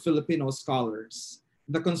lot for Filipino scholars.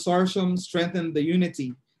 The consortium strengthened the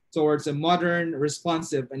unity towards a modern,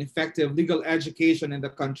 responsive, and effective legal education in the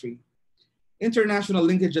country. International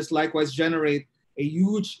linkages likewise generate a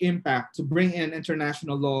huge impact to bring in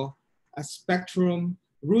international law, a spectrum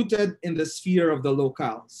rooted in the sphere of the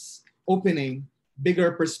locales, opening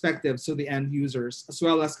bigger perspectives to the end users, as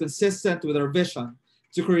well as consistent with our vision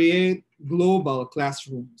to create global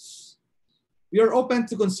classrooms. We are open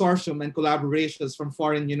to consortium and collaborations from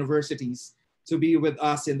foreign universities to be with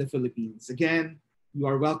us in the Philippines. Again, you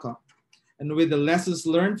are welcome. And with the lessons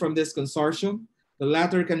learned from this consortium, the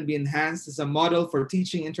latter can be enhanced as a model for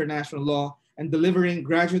teaching international law and delivering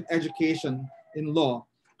graduate education in law,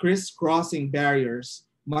 crisscrossing barriers,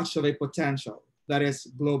 much of a potential that is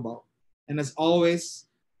global. And as always,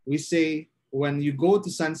 we say, when you go to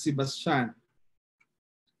San Sebastian,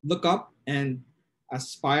 look up and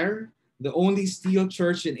aspire. The only steel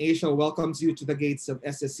church in Asia welcomes you to the gates of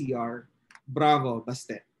SSCR. Bravo,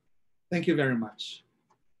 Bastet. Thank you very much.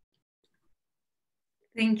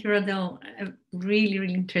 Thank you, Rodel. A really,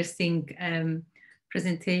 really interesting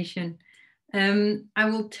presentation. I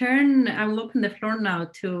will open the floor now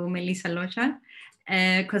to Melissa Locha,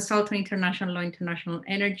 consultant international law, international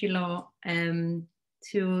energy law,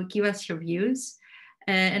 to give us your views.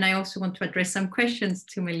 And I also want to address some questions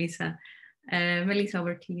to Melissa. Melissa,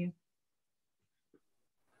 over to you.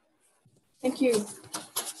 Thank you.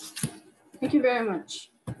 Thank you very much.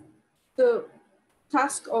 The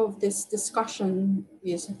task of this discussion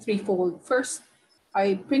is threefold. First,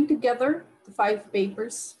 I bring together the 5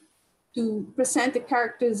 papers to present a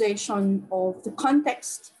characterization of the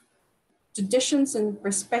context, traditions, and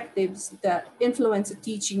perspectives that influence the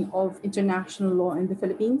teaching of international law in the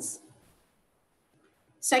Philippines.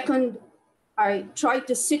 Second, I try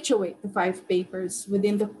to situate the 5 papers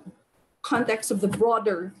within the context of the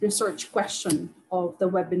broader research question of the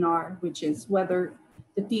webinar, which is whether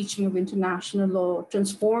the teaching of international law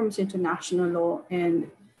transforms international law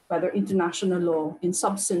and whether international law in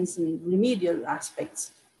substance and remedial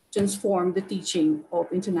aspects transform the teaching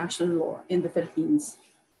of international law in the Philippines.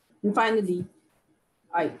 And finally,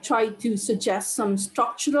 I try to suggest some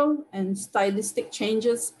structural and stylistic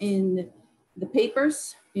changes in the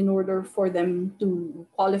papers in order for them to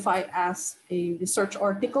qualify as a research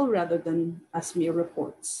article rather than as mere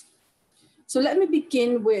reports. So let me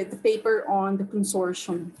begin with the paper on the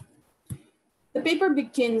consortium. The paper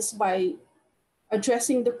begins by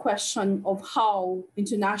addressing the question of how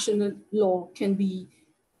international law can be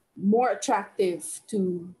more attractive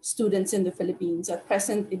to students in the Philippines. At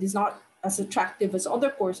present, it is not as attractive as other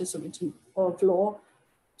courses of law,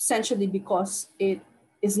 essentially because it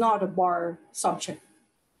is not a bar subject.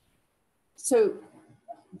 So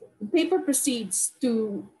the paper proceeds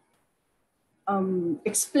to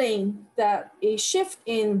explain that a shift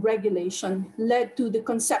in regulation led to the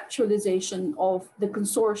conceptualization of the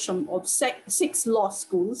consortium of 6 law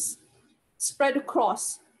schools spread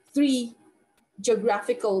across 3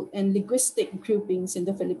 geographical and linguistic groupings in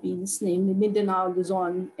the Philippines, namely Mindanao,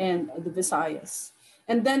 Luzon, and the Visayas.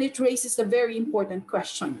 And then it raises a very important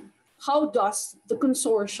question. How does the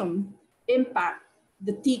consortium impact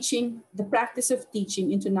the teaching, the practice of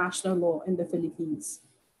teaching international law in the Philippines?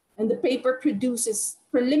 And the paper produces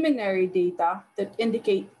preliminary data that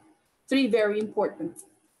indicate 3 very important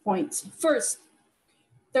points. First,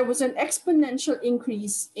 there was an exponential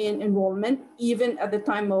increase in enrollment even at the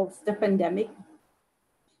time of the pandemic.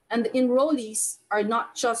 And the enrollees are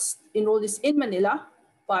not just enrollees in Manila,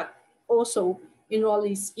 but also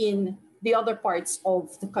enrollees in the other parts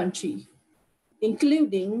of the country,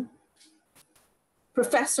 including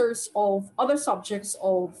professors of other subjects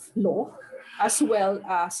of law, as well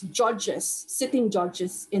as judges, sitting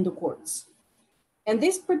judges in the courts. And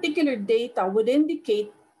this particular data would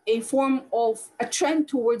indicate a form of a trend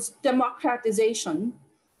towards democratization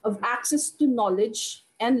of access to knowledge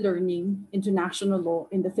and learning international law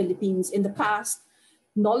in the Philippines. In the past,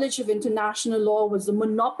 knowledge of international law was the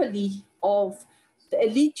monopoly of the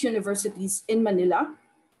elite universities in Manila.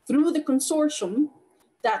 Through the consortium,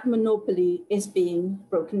 that monopoly is being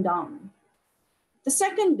broken down. The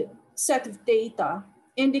second set of data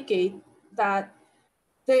indicate that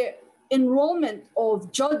the enrollment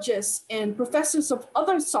of judges and professors of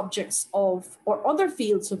other subjects of or other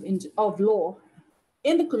fields of law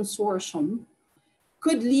in the consortium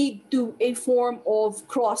could lead to a form of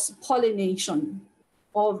cross-pollination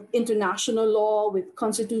of international law with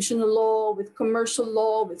constitutional law, with commercial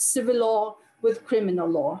law, with civil law, with criminal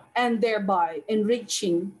law, and thereby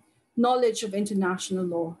enriching knowledge of international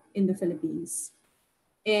law in the Philippines.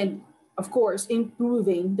 And of course,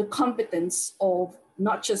 improving the competence of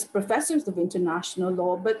not just professors of international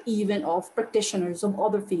law, but even of practitioners of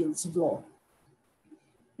other fields of law.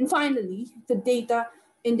 And finally, the data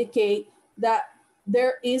indicate that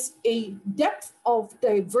there is a depth of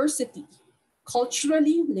diversity,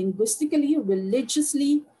 culturally, linguistically,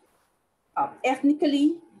 religiously,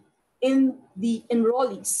 ethnically, in the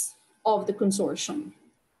enrollees of the consortium.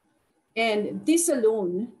 And this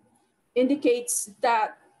alone indicates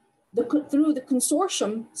that through the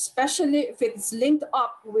consortium, especially if it's linked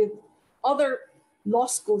up with other law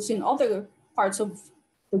schools in other parts of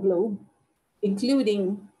the globe,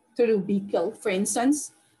 including through BICL, for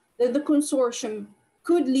instance, that the consortium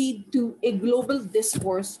could lead to a global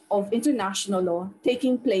discourse of international law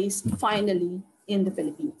taking place finally in the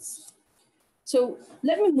Philippines. So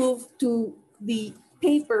let me move to the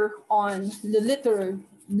paper on the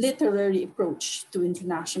literary approach to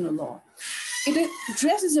international law. It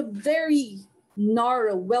addresses a very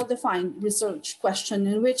narrow, well-defined research question,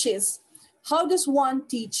 in which is, how does one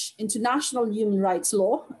teach international human rights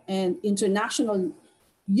law and international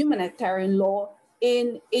humanitarian law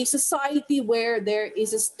in a society where there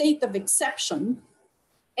is a state of exception,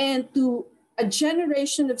 and to a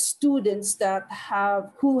generation of students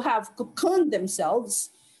who have cocooned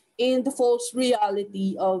themselves in the false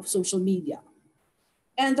reality of social media?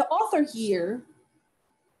 And the author here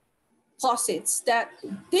posits that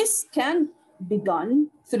this can be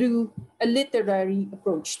done through a literary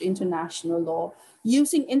approach to international law,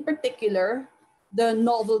 using in particular the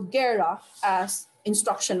novel Guerra as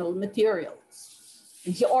instructional materials.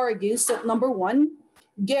 And he argues that number one,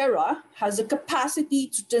 Guerra has a capacity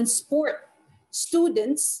to transport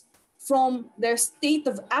students from their state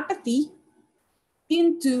of apathy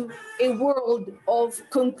into a world of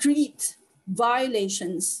concrete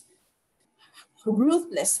violations,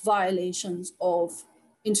 ruthless violations of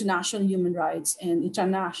international human rights and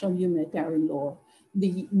international humanitarian law.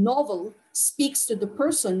 The novel speaks to the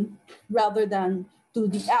person rather than to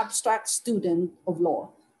the abstract student of law.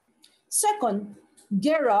 Second,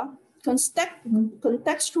 Guerra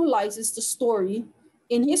contextualizes the story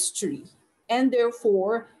in history and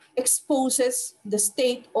therefore exposes the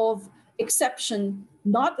state of exception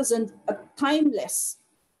not as a timeless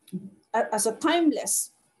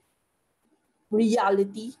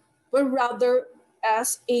reality, but rather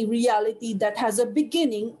as a reality that has a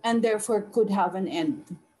beginning and therefore could have an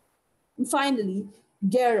end. And finally,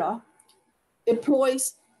 Guerra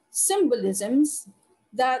employs symbolisms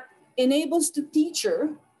that enables the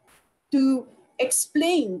teacher to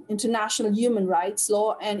explain international human rights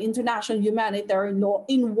law and international humanitarian law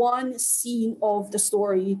in one scene of the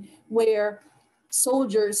story, where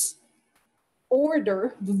soldiers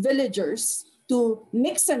order the villagers to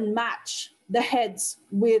mix and match the heads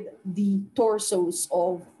with the torsos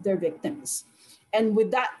of their victims. And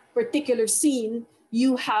with that particular scene,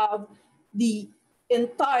 you have the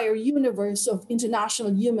entire universe of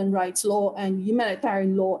international human rights law and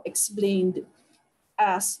humanitarian law explained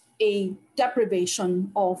as a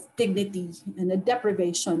deprivation of dignity and a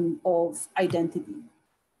deprivation of identity.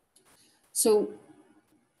 So,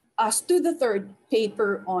 as to the third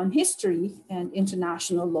paper on history and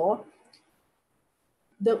international law,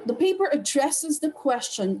 the paper addresses the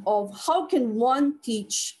question of how can one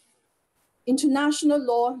teach international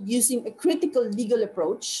law using a critical legal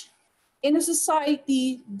approach in a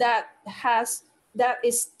society that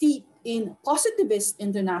is steeped in positivist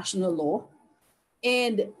international law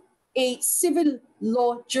and a civil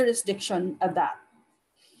law jurisdiction at that.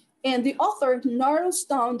 And the author narrows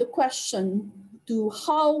down the question to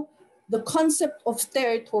how the concept of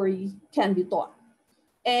territory can be taught.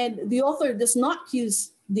 And the author does not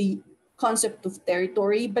use the concept of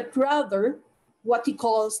territory, but rather what he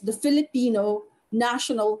calls the Filipino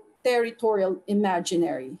national territorial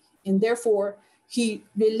imaginary. And therefore, he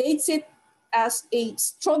relates it as a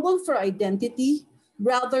struggle for identity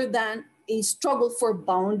rather than a struggle for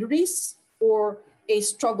boundaries or a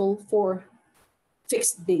struggle for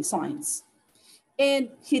fixed baselines. And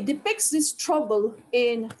he depicts this struggle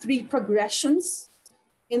in three progressions.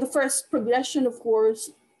 In the first progression, of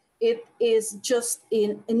course, it is just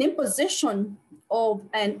an imposition of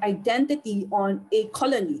an identity on a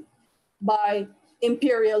colony by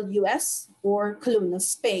imperial US or colonial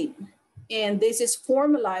Spain. And this is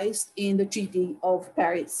formalized in the Treaty of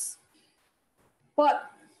Paris. But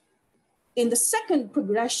in the second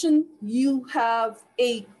progression, you have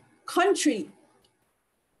a country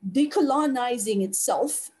decolonizing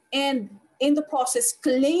itself and in the process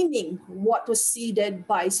claiming what was ceded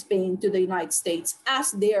by Spain to the United States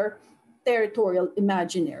as their territorial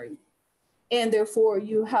imaginary. And therefore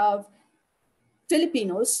you have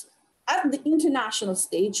Filipinos at the international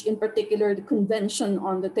stage, in particular the Convention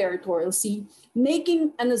on the Territorial Sea,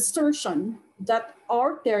 making an assertion that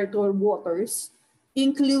our territorial waters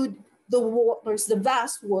include the waters, the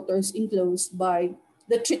vast waters enclosed by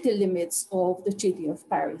the treaty limits of the Treaty of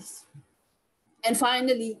Paris. And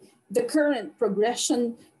finally, the current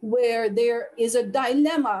progression where there is a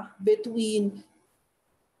dilemma between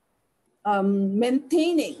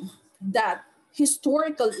maintaining that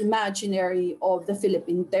historical imaginary of the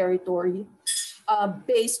Philippine territory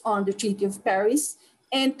based on the Treaty of Paris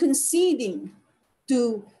and conceding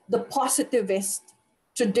to the positivist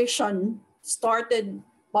tradition started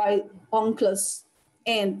by UNCLOS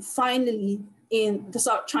and finally in the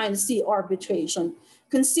South China Sea arbitration,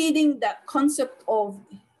 conceding that concept of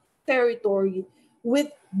territory with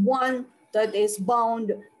one that is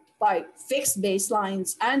bound by fixed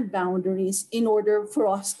baselines and boundaries in order for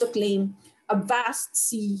us to claim a vast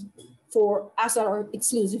sea as our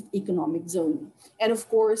exclusive economic zone. And of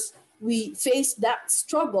course, we faced that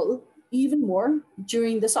struggle even more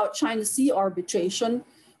during the South China Sea arbitration,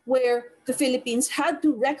 where the Philippines had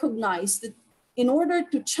to recognize that in order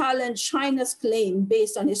to challenge China's claim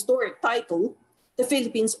based on historic title, the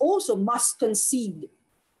Philippines also must concede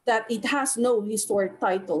that it has no historic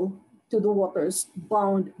title to the waters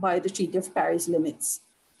bound by the Treaty of Paris limits.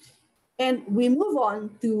 And we move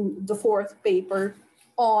on to the fourth paper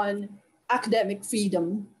on academic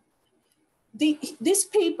freedom. This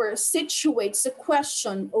paper situates the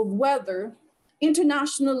question of whether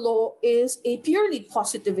international law is a purely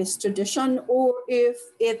positivist tradition or if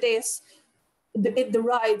it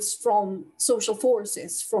derives from social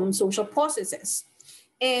forces, from social processes,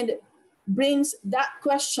 and brings that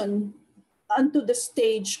question onto the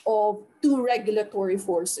stage of two regulatory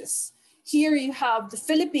forces. Here you have the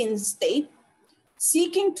Philippine state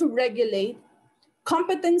seeking to regulate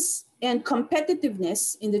competence and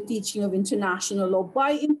competitiveness in the teaching of international law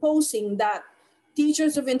by imposing that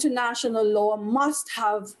teachers of international law must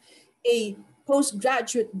have a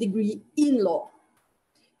postgraduate degree in law.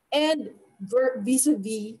 And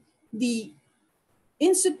vis-a-vis the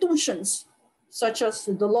institutions, such as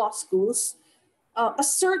the law schools,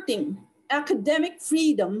 asserting academic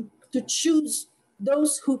freedom to choose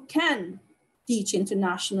those who can teach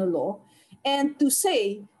international law, and to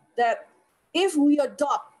say that if we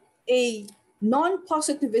adopt a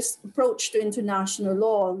non-positivist approach to international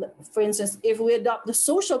law, for instance, if we adopt the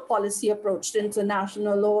social policy approach to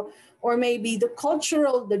international law, or maybe the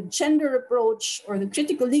cultural, the gender approach, or the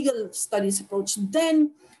critical legal studies approach,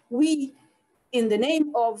 then we, in the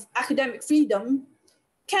name of academic freedom,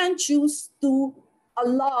 can choose to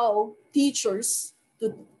allow teachers,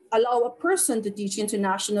 to allow a person to teach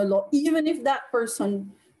international law, even if that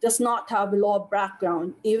person does not have a law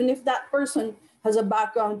background, even if that person has a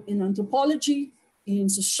background in anthropology, in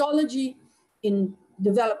sociology, in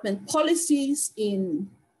development policies, even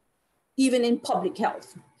in public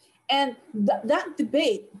health. And that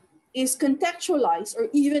debate is contextualized or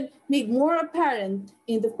even made more apparent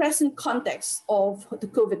in the present context of the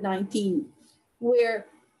COVID-19, where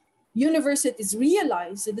universities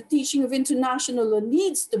realize that the teaching of international law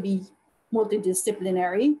needs to be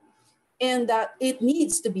multidisciplinary and that it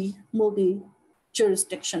needs to be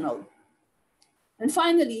multi-jurisdictional. And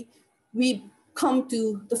finally, we come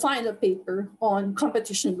to the final paper on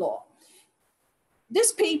competition law.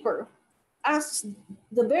 This paper asks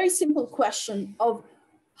the very simple question of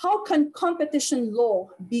how can competition law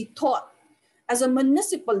be taught as a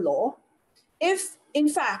municipal law if, in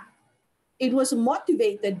fact, it was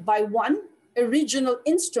motivated by one, a regional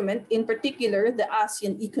instrument, in particular, the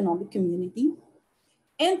ASEAN Economic Community,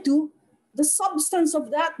 and two, the substance of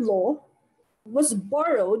that law was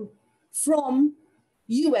borrowed from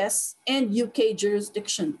US and UK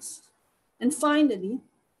jurisdictions. And finally,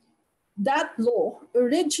 that law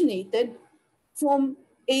originated from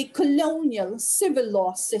a colonial civil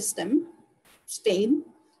law system, Spain,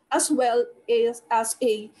 as well as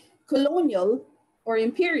a colonial or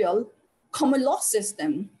imperial common law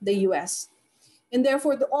system, the US. And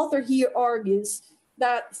therefore, the author here argues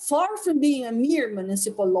that far from being a mere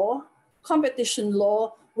municipal law, competition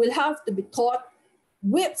law will have to be taught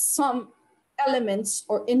with some elements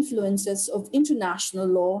or influences of international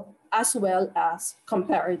law as well as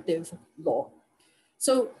comparative law.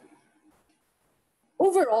 So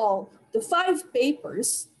overall, the 5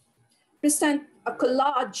 papers present a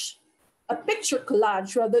collage, a picture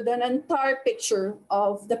collage rather than an entire picture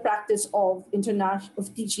of the practice of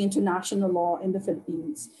teaching international law in the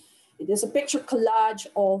Philippines. It is a picture collage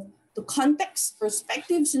of the context,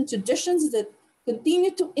 perspectives, and traditions that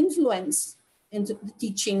continue to influence into the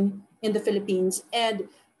teaching in the Philippines. And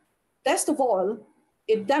best of all,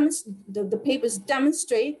 the papers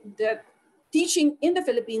demonstrate that teaching in the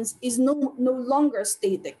Philippines is no longer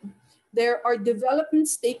static. There are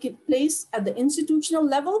developments taking place at the institutional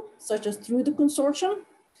level, such as through the consortium,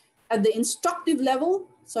 at the instructive level,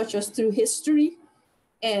 such as through history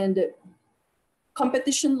and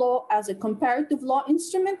competition law as a comparative law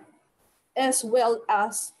instrument, as well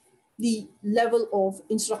as the level of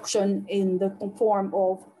instruction in the form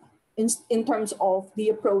of, in terms of the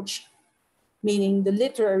approach, meaning the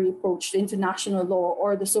literary approach to international law,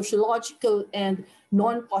 or the sociological and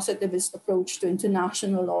non-positivist approach to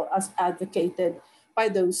international law as advocated by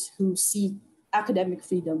those who seek academic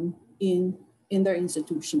freedom in their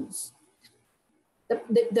institutions.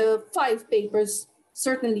 The 5 papers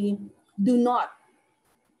certainly do not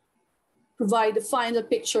provide the final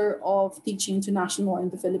picture of teaching international law in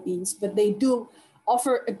the Philippines, but they do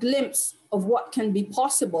offer a glimpse of what can be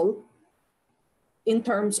possible in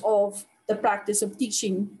terms of the practice of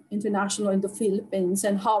teaching international law in the Philippines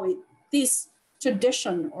and how this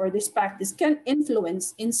tradition or this practice can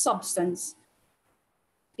influence in substance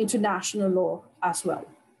international law as well.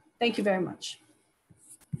 Thank you very much.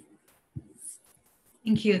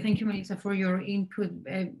 Thank you, Melissa, for your input.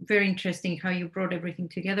 Very interesting how you brought everything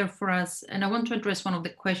together for us. And I want to address one of the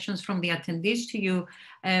questions from the attendees to you,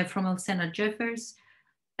 from Elsena Jeffers.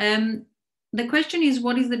 The question is,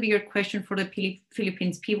 what is the bigger question for the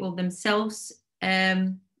Philippines people themselves?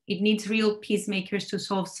 It needs real peacemakers to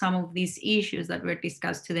solve some of these issues that were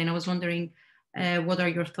discussed today. And I was wondering, what are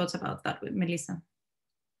your thoughts about that, Melissa?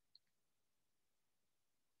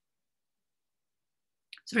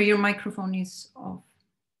 Sorry, your microphone is off.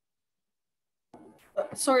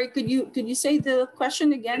 Sorry, could you say the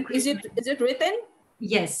question again? Is it written?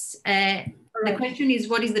 Yes. The question is,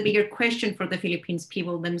 what is the bigger question for the Philippines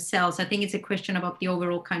people themselves? I think it's a question about the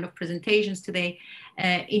overall kind of presentations today.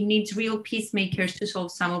 It needs real peacemakers to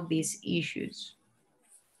solve some of these issues.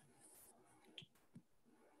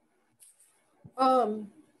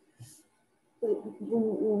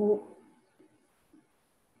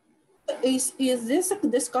 Is this a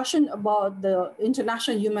discussion about the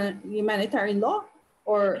international humanitarian law,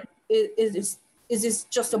 or is this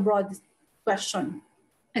just a broad question?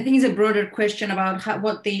 I think it's a broader question about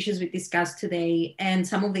what the issues we discussed today and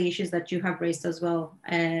some of the issues that you have raised as well.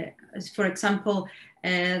 For example,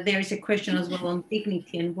 there is a question as well on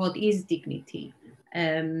dignity and what is dignity,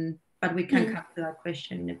 but we can come to that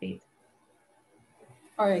question in a bit.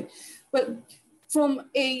 All right, well, from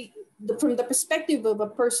the perspective of a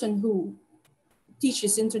person who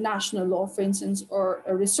teaches international law, for instance, or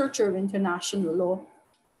a researcher of international law,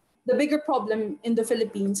 the bigger problem in the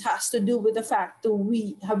Philippines has to do with the fact that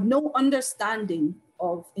we have no understanding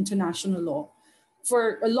of international law.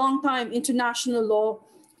 For a long time, international law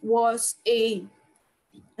was the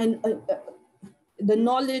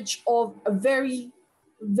knowledge of a very,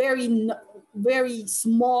 very, very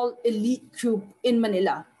small elite group in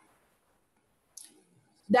Manila.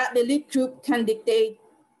 That elite group can dictate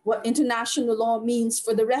what international law means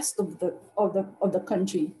for the rest of the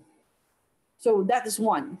country. So that is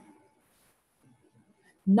one.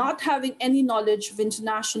 Not having any knowledge of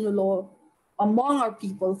international law among our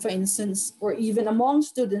people, for instance, or even among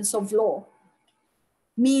students of law,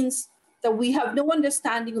 means that we have no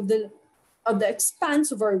understanding of the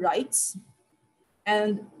expanse of our rights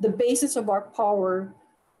and the basis of our power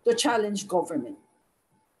to challenge government.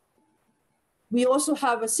 We also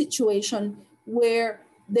have a situation where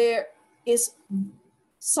there is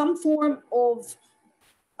some form of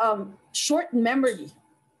short memory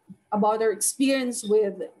about our experience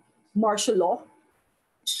with martial law.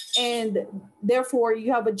 And therefore,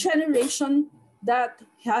 you have a generation that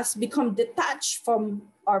has become detached from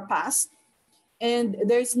our past, and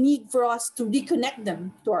there's need for us to reconnect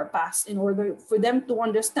them to our past in order for them to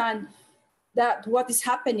understand that what is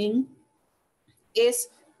happening is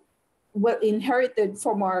well inherited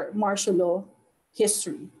from our martial law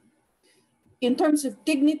history. In terms of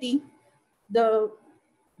dignity, the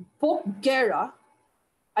Pope Guerra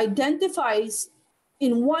identifies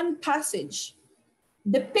in one passage,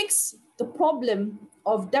 depicts the problem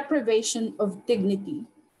of deprivation of dignity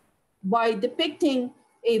by depicting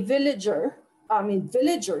villagers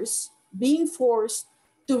being forced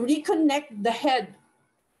to reconnect the head,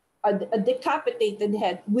 a decapitated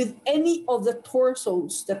head, with any of the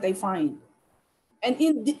torsos that they find. And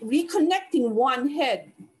in reconnecting one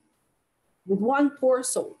head with one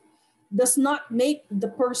torso does not make the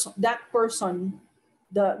person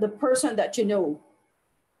the person that you know,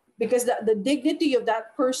 because the dignity of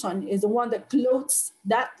that person is the one that clothes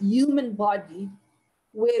that human body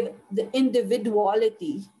with the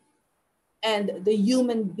individuality and the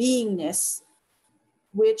human beingness,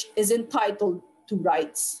 which is entitled to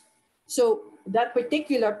rights. So that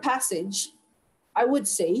particular passage, I would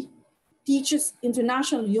say, teaches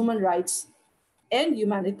international human rights and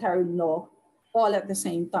humanitarian law all at the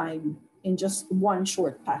same time in just one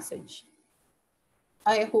short passage.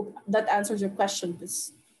 I hope that answers your question,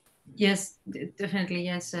 Liz. Yes, definitely.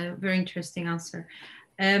 Yes, a very interesting answer.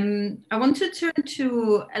 I want to turn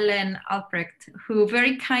to Ellen Albrecht, who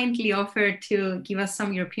very kindly offered to give us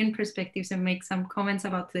some European perspectives and make some comments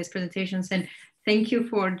about today's presentations. And thank you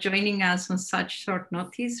for joining us on such short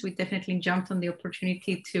notice. We definitely jumped on the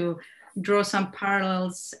opportunity to draw some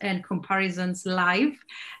parallels and comparisons live.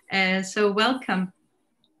 So welcome.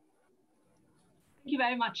 Thank you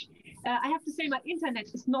very much. I have to say my internet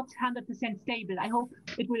is not 100% stable. I hope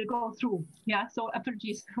it will go through. Yeah, so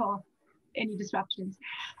apologies for any disruptions.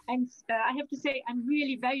 And I have to say I'm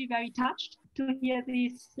really very, very touched to hear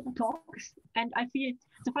these talks. And I feel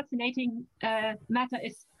the fascinating matter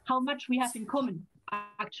is how much we have in common,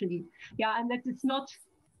 actually. Yeah, and that it's not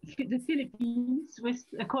the Philippines with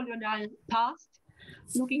a colonial past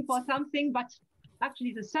looking for something, but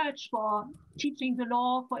actually the search for teaching the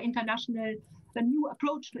law, for the new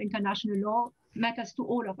approach to international law matters to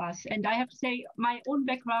all of us. And I have to say my own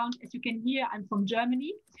background, as you can hear, I'm from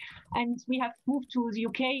Germany, and we have moved to the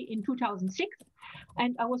UK in 2006.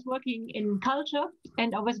 And I was working in culture,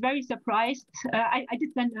 and I was very surprised. I did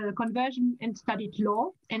then a conversion and studied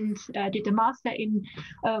law, and did a master in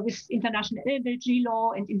with international energy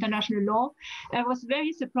law and international law. I was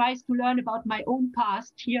very surprised to learn about my own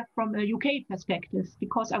past here from a UK perspective,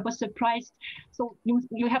 because I was surprised. So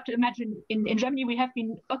you have to imagine in Germany we have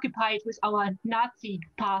been occupied with our Nazi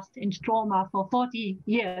past and trauma for 40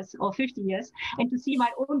 years or 50 years, and to see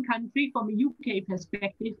my own country from a UK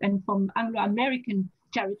perspective and from Anglo-American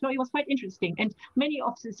territory was quite interesting. And many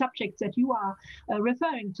of the subjects that you are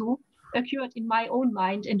referring to occurred in my own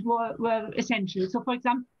mind and were essential. So for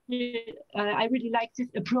example, I really like this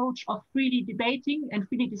approach of freely debating and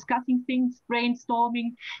freely discussing things, brainstorming,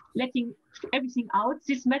 letting everything out.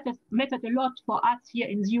 This mattered a lot for us here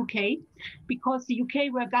in the UK, because the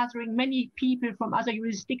UK were gathering many people from other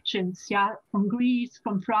jurisdictions, yeah, from Greece,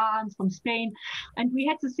 from France, from Spain. And we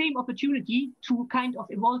had the same opportunity to kind of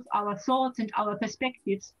evolve our thoughts and our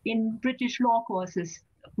perspectives in British law courses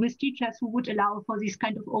with teachers who would allow for these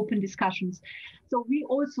kind of open discussions. So we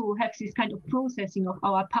also have this kind of processing of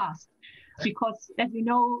our past, because as you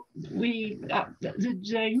know, the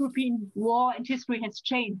European war and history has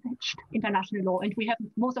changed international law, and we have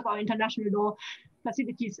most of our international law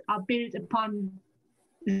facilities are built upon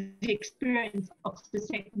the experience of the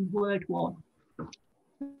Second World War.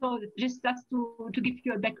 So just that's to give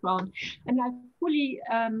you a background. And I fully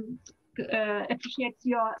appreciates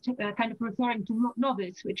your kind of referring to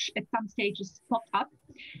novels, which at some stages popped up.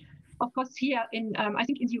 Of course, here in, I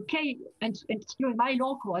think in the UK and during my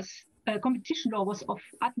law course, competition law was of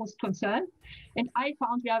utmost concern. And I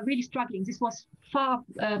found we are really struggling. This was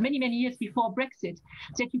many years before Brexit,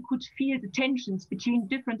 that you could feel the tensions between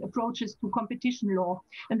different approaches to competition law.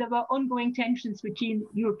 And there were ongoing tensions between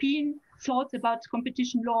European thoughts about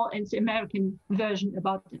competition law and the American version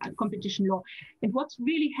about competition law. And what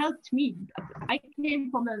really helped me, I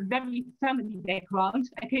came from a very family background.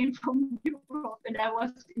 I came from Europe, and I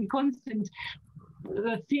was in constant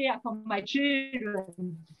fear for my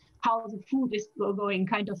children, how the food is going,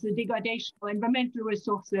 kind of the degradation of environmental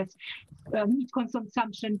resources, meat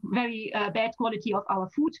consumption, very bad quality of our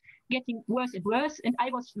food, getting worse and worse. And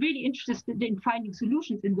I was really interested in finding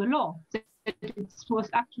solutions in the law. It was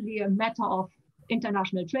actually a matter of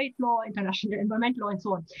international trade law, international environmental law, and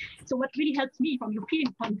so on. So what really helped me from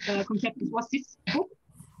European concepts was this book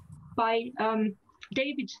by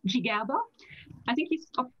David G. Gerber. I think he's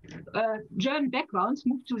of German background,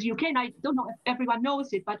 moved to the UK, and I don't know if everyone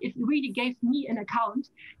knows it, but it really gave me an account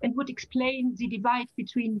and would explain the divide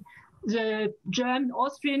between the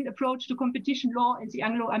German-Austrian approach to competition law and the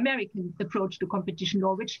Anglo-American approach to competition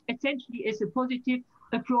law, which essentially is a positive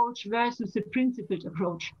approach versus a principled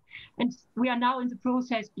approach. And we are now in the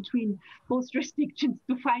process between both jurisdictions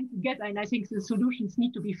to find together, and I think the solutions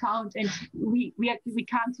need to be found, and we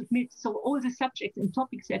can't submit. So all the subjects and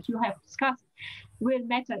topics that you have discussed will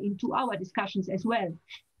matter into our discussions as well.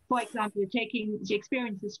 For example, taking the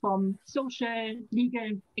experiences from social,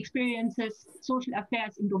 legal experiences, social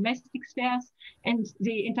affairs in domestic spheres, and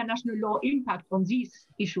the international law impact on these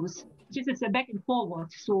issues. This is a back and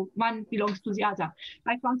forward, so one belongs to the other.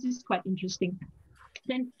 I found this quite interesting.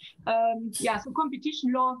 Then, so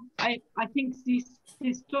competition law, I think these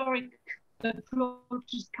historic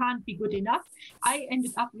approaches can't be good enough. I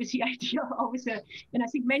ended up with the idea and I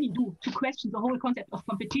think many do, to question the whole concept of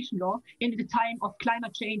competition law in the time of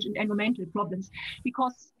climate change and environmental problems,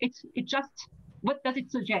 because it just, what does it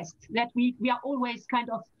suggest? That we are always kind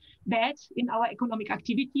of bad in our economic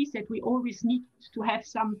activities, that we always need to have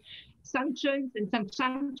some sanctions and some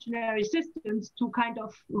sanctionary systems to kind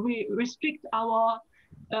of restrict our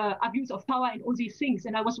abuse of power and all these things.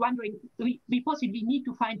 And I was wondering, we possibly need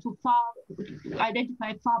to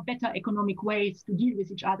identify far better economic ways to deal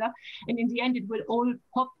with each other. And in the end, it will all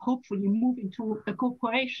hopefully move into a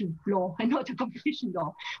cooperation law and not a competition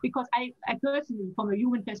law. Because I personally, from a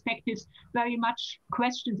human perspective, very much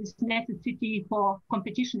question this necessity for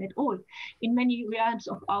competition at all. In many realms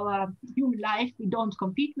of our human life, we don't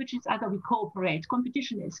compete with each other, we cooperate.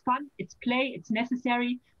 Competition is fun, it's play, it's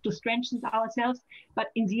necessary to strengthen ourselves. But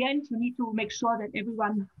in the end, you need to make sure that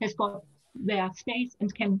everyone has got their space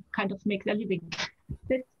and can kind of make their living.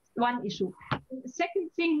 That's one issue. The second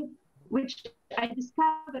thing, which I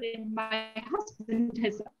discovered in my husband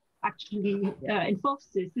has actually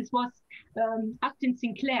enforced this was Upton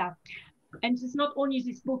Sinclair. And it's not only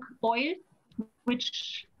this book, Oil,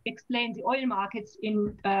 which explains the oil markets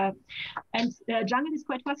Jungle is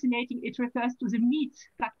quite fascinating. It refers to the meat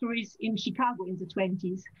factories in Chicago in the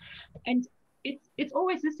 20s. And it's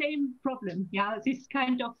always the same problem. Yeah, this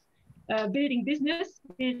kind of building business,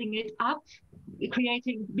 building it up,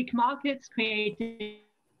 creating big markets, creating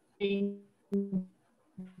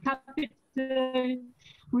capital,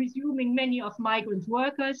 resuming many of migrant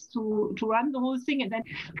workers to run the whole thing. And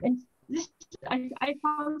this, I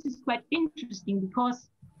found this quite interesting, because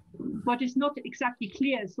what is not exactly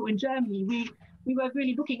clear. So in Germany, we were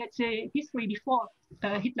really looking at the history before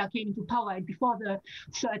Hitler came into power and before the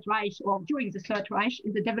Third Reich, or during the Third Reich,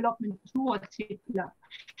 in the development towards Hitler.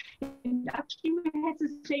 And actually, we had the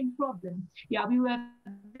same problem. Yeah, we were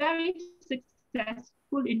very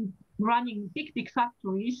successful in running big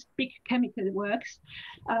factories, big chemical works.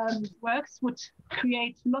 Works would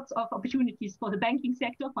create lots of opportunities for the banking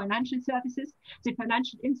sector, financial services. The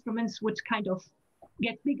financial instruments would kind of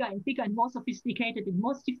get bigger and bigger and more sophisticated and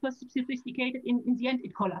more sophisticated. In the end,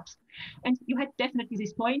 it collapsed. And you had definitely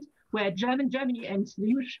this point where Germany and the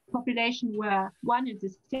huge population were one and the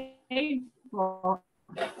same for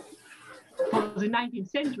the 19th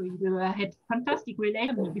century. We had fantastic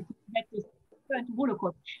relations before we had this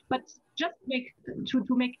Holocaust. But just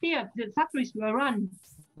to make clear, the factories were run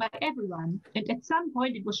by everyone, and at some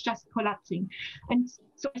point it was just collapsing. And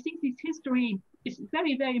so I think this history is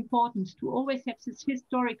very, very important, to always have this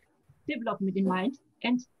historic development in mind,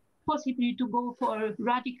 and possibly to go for a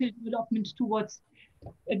radical development towards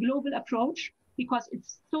a global approach, because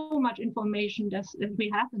it's so much information that we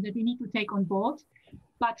have and that we need to take on board.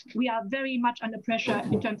 But we are very much under pressure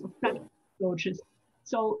in terms of practical approaches.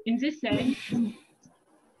 So in this sense,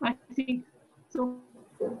 I think so.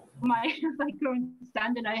 My current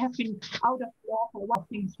stand, and I have been out of law for what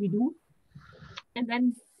things we do, and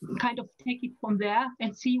then kind of take it from there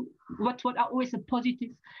and see what are always the positive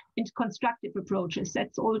and constructive approaches.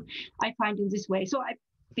 That's all I find in this way. So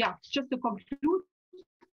just to conclude,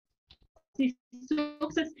 this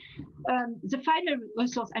sources, the final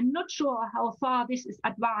resource, I'm not sure how far this is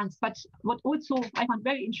advanced, but what also I found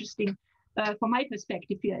very interesting from my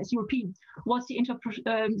perspective here as European was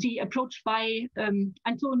the approach by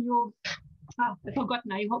Antonio. I've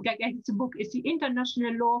forgotten. I hope it's a book. It's the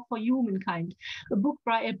International Law for Humankind, a book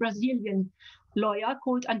by a Brazilian lawyer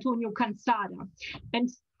called Antonio Cansada. And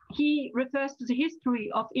he refers to the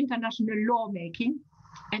history of international lawmaking.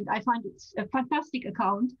 And I find it's a fantastic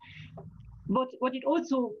account. But what it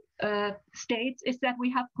also states is that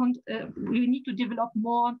we need to develop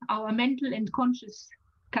more our mental and conscious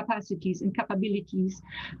capacities and capabilities.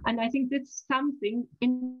 And I think that's something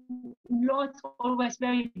in law, it's always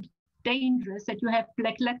very dangerous that you have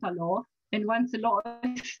black letter law, and once the law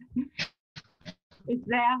is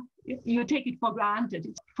there, you take it for granted.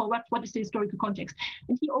 It's for what is the historical context.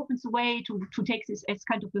 And he opens the way to take this as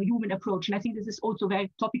kind of a human approach. And I think this is also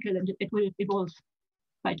very topical, and it will evolve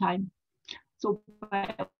by time. So,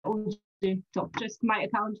 so just my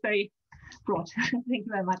account, very broad. Thank you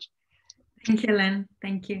very much. Thank you, Len.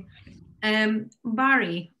 Thank you.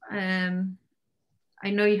 Barry, I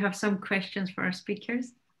know you have some questions for our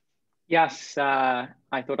speakers. Yes, I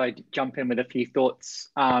thought I'd jump in with a few thoughts.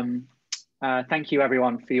 Thank you,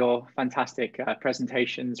 everyone, for your fantastic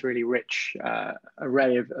presentations, really rich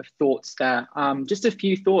array of thoughts there. Just a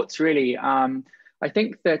few thoughts, really. I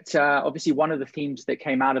think that obviously one of the themes that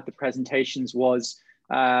came out of the presentations was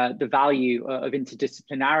the value of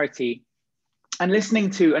interdisciplinarity. And listening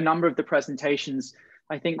to a number of the presentations,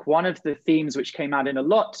 I think one of the themes which came out in a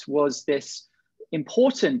lot was this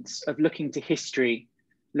importance of looking to history,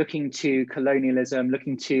 looking to colonialism,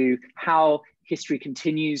 looking to how history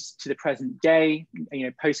continues to the present day,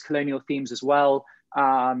 post-colonial themes as well,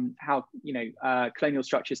 how colonial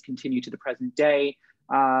structures continue to the present day,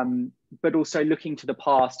 but also looking to the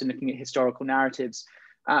past and looking at historical narratives.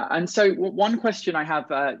 And so one question I have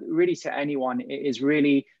really to anyone is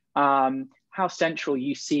really how central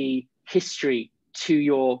you see history to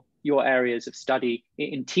your areas of study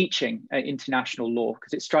in teaching international law,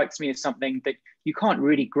 because it strikes me as something that you can't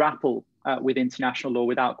really grapple with international law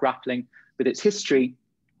without grappling with its history.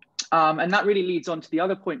 And that really leads on to the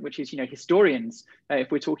other point, which is, historians,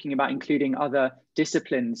 if we're talking about including other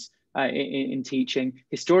disciplines in teaching,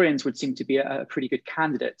 historians would seem to be a pretty good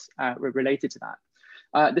candidate related to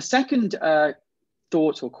that. The second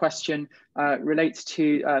thought or question relates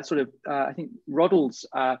to I think Rodol's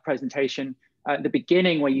presentation at the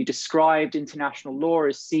beginning, where you described international law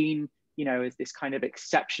as seen, as this kind of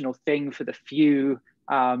exceptional thing for the few,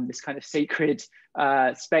 this kind of sacred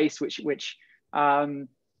space, and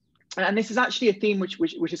this is actually a theme which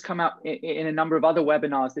has come up in a number of other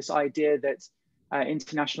webinars, this idea that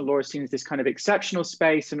international law is seen as this kind of exceptional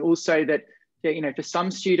space, and also that for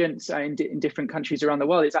some students in different countries around the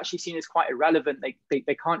world, it's actually seen as quite irrelevant.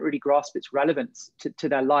 They can't really grasp its relevance to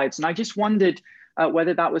their lives. And I just wondered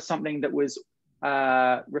whether that was something that was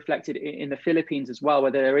reflected in the Philippines as well,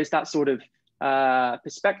 whether there is that sort of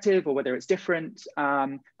perspective, or whether it's different,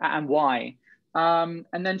 and why. And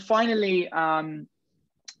then finally,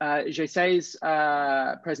 José's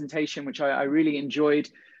presentation, which I really enjoyed,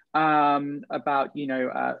 about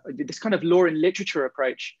this kind of law and literature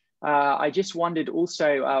approach. I just wondered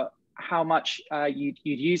also how much you'd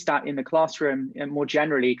use that in the classroom and more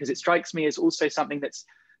generally, because it strikes me as also something that's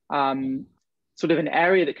sort of an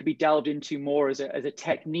area that could be delved into more as a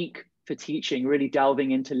technique for teaching, really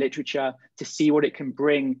delving into literature to see what it can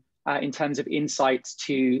bring in terms of insights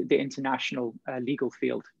to the international legal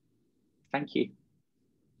field. Thank you.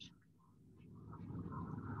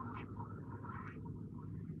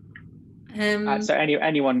 So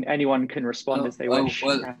anyone can respond as they wish.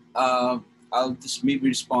 I'll just maybe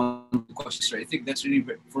respond to the question. I think that's really,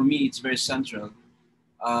 for me, it's very central.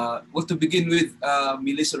 Well, to begin with,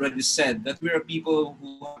 Melissa already said that we are people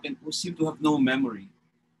who seem to have no memory.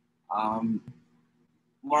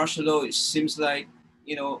 Martial law, it seems like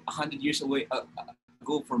 100 years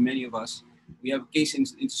ago for many of us. We have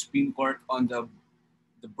cases in Supreme Court on the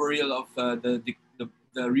burial of the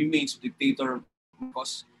remains of dictator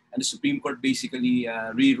Marcos. And the Supreme Court basically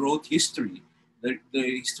rewrote history, the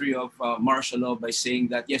history of martial law, by saying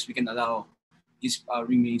that, yes, we can allow his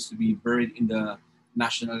remains to be buried in the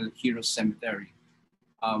National Heroes Cemetery.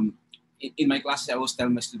 In my classes, I always tell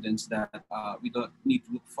my students that we don't need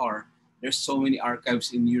to look far. There's so many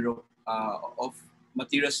archives in Europe of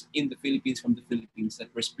materials in the Philippines, from the Philippines,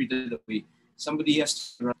 that were spirited away. Somebody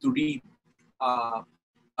has to read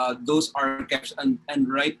those archives and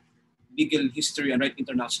write legal history and write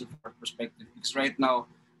international perspective, because right now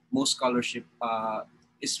most scholarship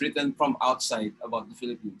is written from outside about the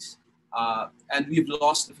Philippines, and we've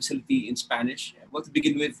lost the facility in Spanish. Well, to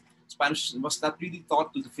begin with, Spanish was not really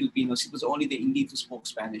taught to the Filipinos. It was only the elite who spoke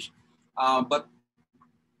Spanish, but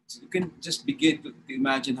you can just begin to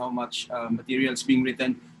imagine how much material is being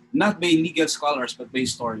written, not by legal scholars but by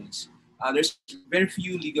historians. There's very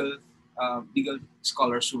few legal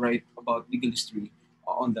scholars who write about legal history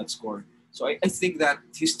on that score. So I think that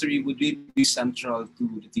history would really be central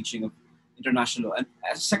to the teaching of international law. And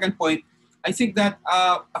as a second point, I think that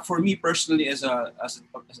for me personally, as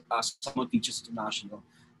someone who teaches international law,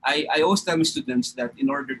 I always tell my students that in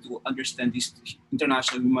order to understand this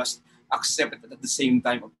international, we must accept it, at the same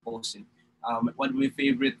time oppose it. One of my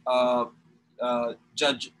favorite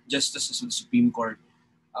justices of the Supreme Court,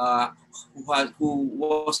 who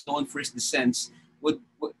was known for his dissents, would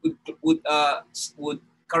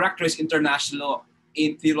characterize international law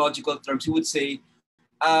in theological terms. He would say,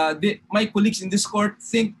 my colleagues in this court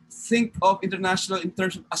think of international in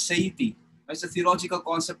terms of aseity. It's a theological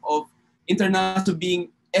concept of international being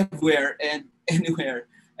everywhere and anywhere.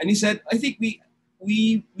 And he said, I think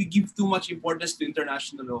we give too much importance to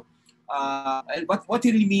international law. And what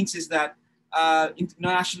he really means is that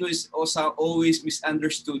international is also always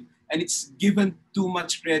misunderstood, and it's given too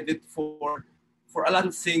much credit for a lot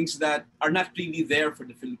of things that are not really there for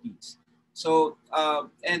the Philippines. So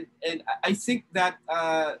and I think that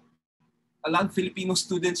a lot of Filipino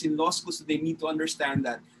students in law schools, they need to understand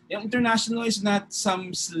that international is not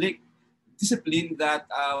some slick discipline that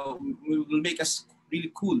will make us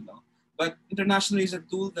really cool. No? But international is a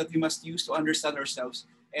tool that we must use to understand ourselves,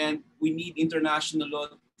 and we need international law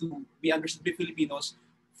to be understood by Filipinos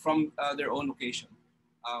from their own location.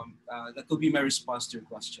 That will be my response to your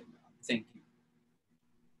question. Thank you.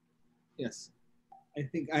 Yes. I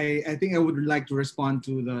think I would like to respond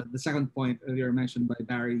to the second point earlier mentioned by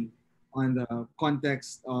Barry on the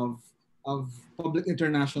context of public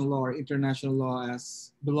international law or international law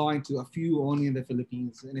as belonging to a few only in the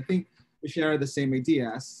Philippines. And I think we share the same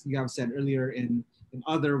idea as you have said earlier in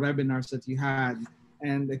other webinars that you had.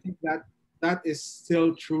 And I think that is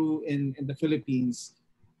still true in the Philippines,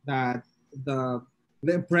 that the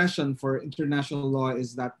impression for international law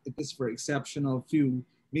is that it is for exceptional few,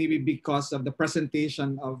 maybe because of the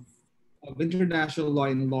presentation of international law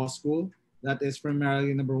in law school that is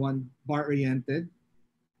primarily, number one, bar-oriented,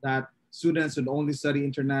 that students would only study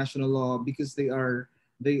international law because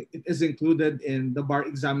it is included in the bar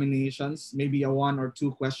examinations, maybe a 1 or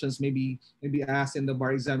 2 questions, maybe asked in the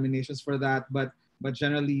bar examinations for that, but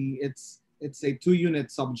generally it's a 2-unit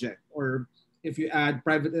subject. Or if you add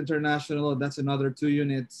private international law, that's another 2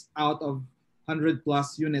 units out of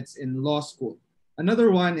 100+ units in law school. Another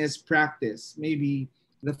one is practice. Maybe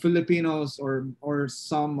the Filipinos or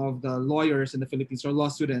some of the lawyers in the Philippines or law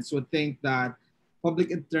students would think that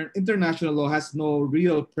public international law has no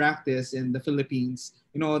real practice in the Philippines.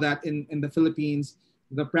 You know, that in the Philippines,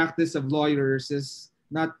 the practice of lawyers is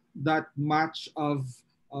not that much of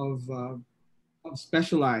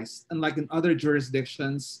specialized, unlike in other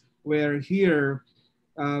jurisdictions where here,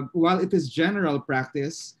 while it is general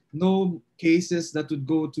practice, no cases that would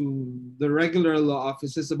go to the regular law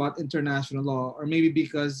offices about international law, or maybe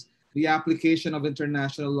because the application of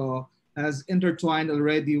international law has intertwined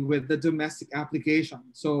already with the domestic application.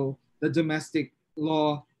 So the domestic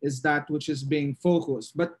law is that which is being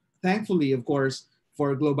focused. But thankfully, of course,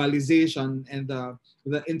 for globalization and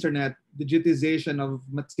the internet, digitization of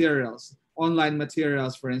materials, online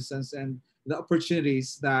materials, for instance, and the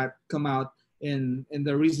opportunities that come out in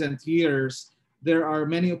the recent years, there are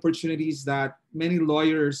many opportunities that many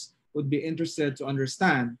lawyers would be interested to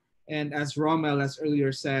understand. And as Rommel has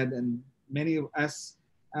earlier said, and many as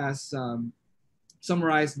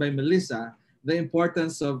summarized by Melissa, the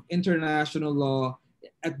importance of international law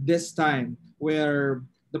at this time where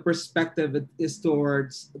the perspective is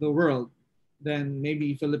towards the world, then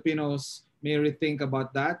maybe Filipinos may rethink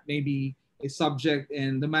about that. Maybe a subject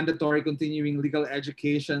in the mandatory continuing legal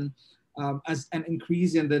education as an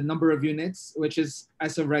increase in the number of units, which is,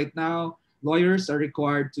 as of right now, lawyers are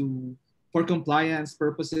required to, for compliance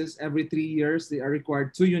purposes, every 3 years, they are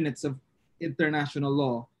required 2 units of international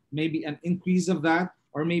law. Maybe an increase of that,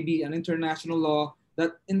 or maybe an international law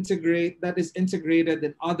that is integrated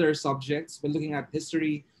in other subjects. We're looking at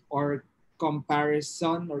history or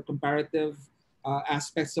comparison or comparative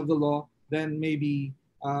aspects of the law. Then maybe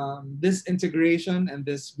this integration and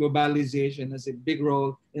this globalization has a big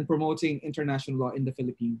role in promoting international law in the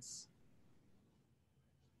Philippines.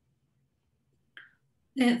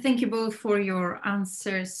 Thank you both for your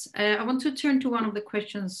answers. I want to turn to one of the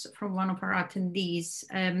questions from one of our attendees.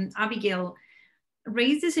 Abigail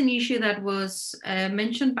raises an issue that was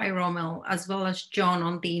mentioned by Rommel as well as John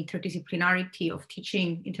on the interdisciplinarity of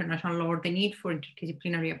teaching international law, the need for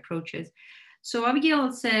interdisciplinary approaches. So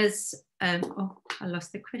Abigail says, oh, I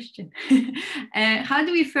lost the question. How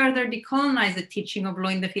do we further decolonize the teaching of law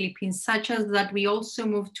in the Philippines, such as that we also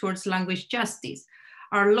move towards language justice?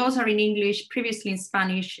 Our laws are in English, previously in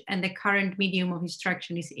Spanish, and the current medium of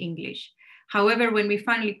instruction is English. However, when we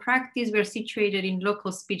finally practice, we're situated in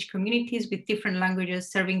local speech communities with different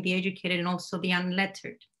languages, serving the educated and also the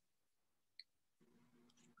unlettered.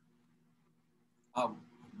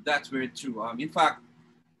 That's very true. In fact,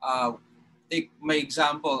 take my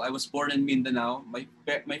example. I was born in Mindanao.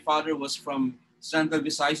 My father was from Central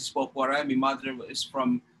Visayas, spoke Waray. My mother is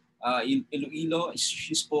from Iloilo.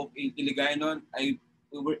 She spoke Iligaynon.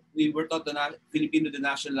 We were taught the Filipino, the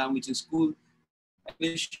national language in school,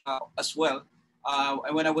 English as well.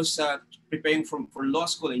 And when I was preparing for law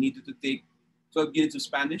school, I needed to take 12 units of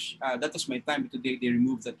Spanish. That was my time, but today they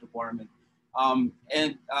removed that requirement.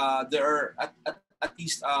 And there are at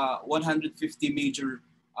least 150 major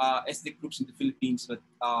ethnic groups in the Philippines, but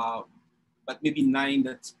maybe 9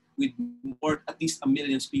 that with more at least 1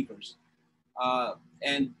 million speakers.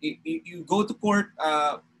 And you go to court.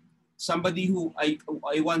 Somebody who I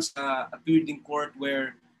once appeared in court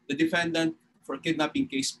where the defendant for kidnapping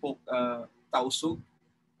case spoke Tausug.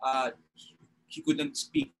 He couldn't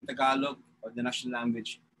speak Tagalog or the national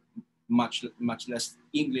language, much less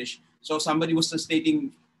English. So somebody was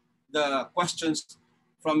translating the questions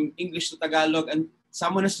from English to Tagalog, and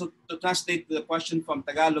someone has to translate the question from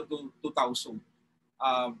Tagalog to Tausug.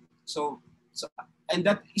 So and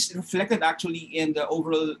that is reflected actually in the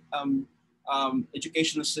overall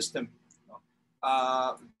educational system.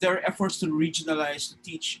 There are efforts to regionalize, to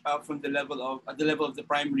teach from the level of the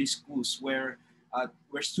primary schools where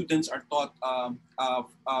students are taught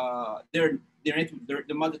their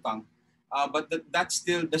mother tongue, but that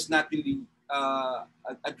still does not really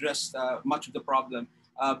address much of the problem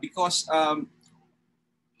because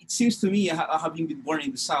it seems to me, having been born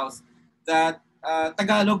in the South, that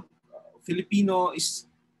Tagalog Filipino is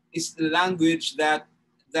the language that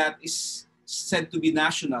is said to be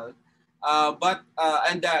national, but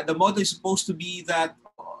the model is supposed to be that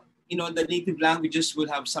the native languages will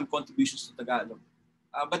have some contributions to Tagalog,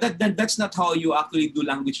 but that's not how you actually do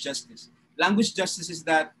language justice. Language justice is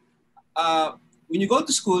that when you go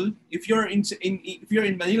to school, if you're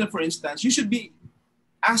in Manila, for instance, you should be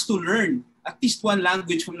asked to learn at least one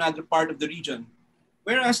language from another part of the region,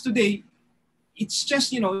 whereas today it's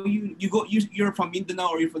just you're from Mindanao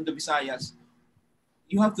or you're from the Visayas,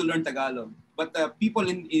 you have to learn Tagalog. But people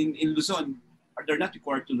in Luzon they're not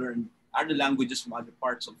required to learn other languages from other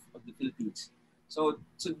parts of the Philippines. So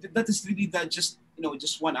that is really just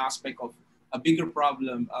one aspect of a bigger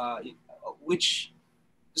problem, which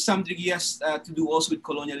to some degree has to do also with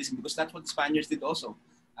colonialism, because that's what the Spaniards did also,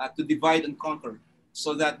 to divide and conquer,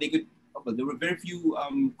 so that they could. Well, there were very few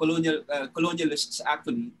colonialists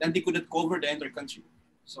actually, and they couldn't cover the entire country.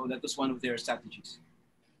 So that was one of their strategies.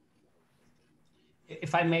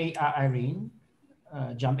 If I may, Irene,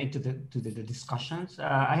 jump into the discussions.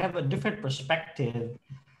 I have a different perspective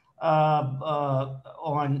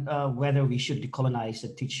on whether we should decolonize the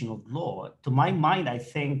teaching of law. To my mind, I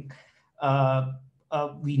think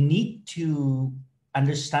we need to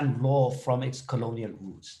understand law from its colonial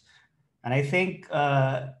roots. And I think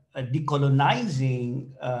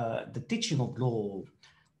decolonizing the teaching of law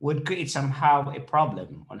would create somehow a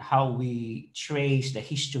problem on how we trace the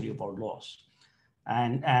history of our laws.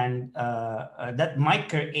 And that might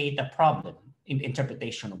create a problem in the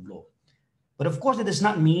interpretation of law. But of course, it does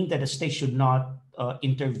not mean that the state should not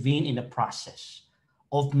intervene in the process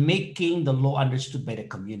of making the law understood by the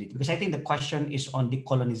community. Because I think the question is on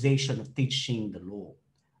decolonization of teaching the law.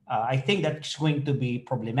 I think that's going to be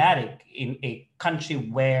problematic in a country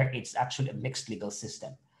where it's actually a mixed legal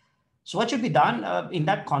system. So what should be done in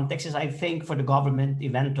that context is, I think, for the government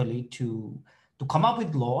eventually to come up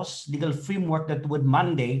with laws, legal framework that would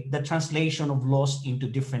mandate the translation of laws into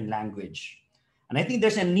different language. And I think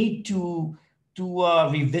there's a need to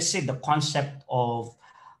revisit the concept of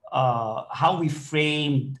how we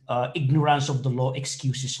framed ignorance of the law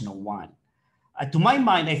excuses no one. To my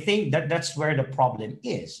mind, I think that that's where the problem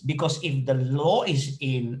is, because if the law is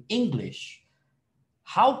in English,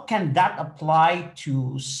 how can that apply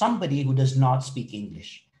to somebody who does not speak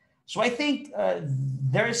English? So I think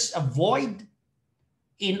there's a void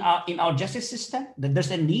in our justice system, that there's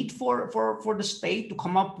a need for the state to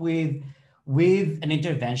come up with an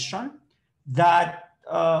intervention that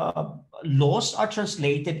laws are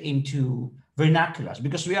translated into vernaculars,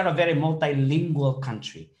 because we are a very multilingual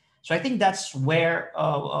country. So I think that's where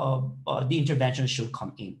the intervention should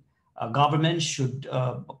come in. Government should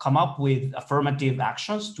come up with affirmative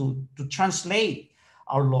actions to translate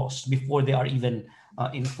our laws before they are even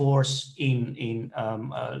enforced in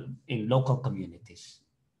local communities.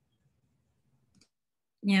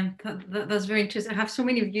 Yeah, that's very interesting. I have so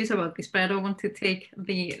many views about this, but I don't want to take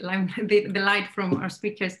the light from our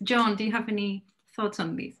speakers. John, do you have any thoughts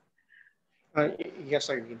on this?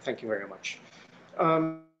 Yes, Irene, thank you very much.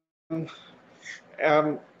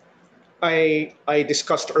 I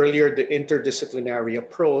discussed earlier the interdisciplinary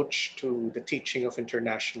approach to the teaching of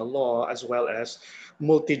international law, as well as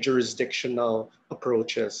multi-jurisdictional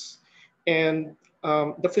approaches. And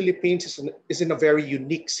the Philippines is in a very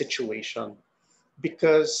unique situation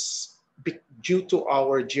because due to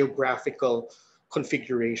our geographical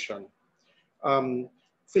configuration, um,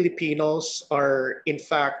 Filipinos are, in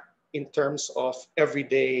fact, in terms of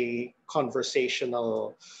everyday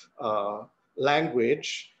conversational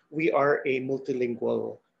language, we are a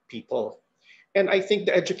multilingual people. And I think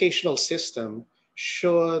the educational system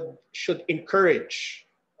should encourage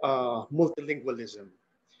multilingualism.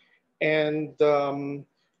 And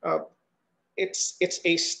uh, it's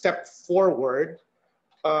a step forward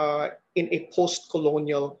in a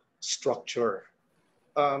post-colonial structure.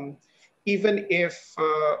 Um, Even if,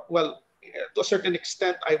 well, to a certain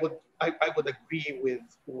extent, I would agree with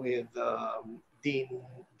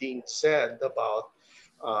Dean said about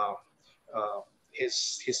uh, uh,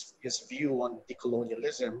 his view on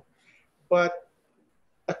decolonialism, but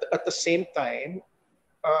at the same time,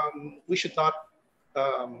 we should not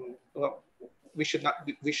well, we should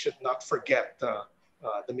not forget the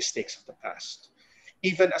mistakes of the past,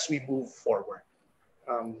 even as we move forward.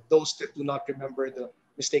 Those that do not remember the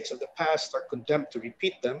mistakes of the past are condemned to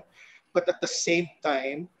repeat them. But at the same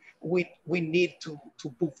time, we need to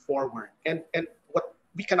move forward. And what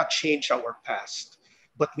we cannot change our past,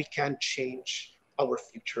 but we can change our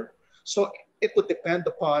future. So it would depend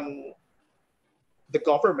upon the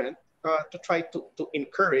government to try to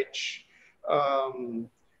encourage um,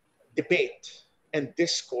 debate and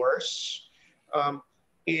discourse um,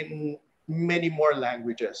 in many more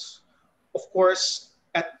languages. Of course,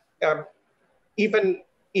 um, even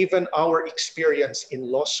even our experience in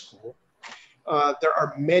law school, there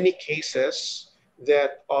are many cases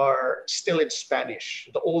that are still in Spanish.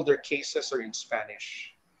 The older cases are in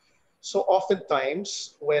Spanish. So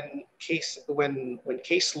oftentimes, when case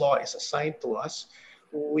law is assigned to us,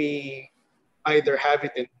 we either have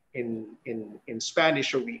it in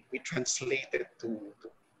Spanish, or we translate it to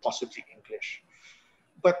possibly English.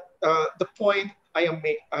 But the point I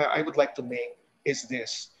would like to make is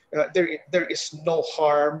this: there is no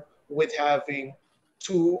harm with having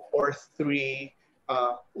two or three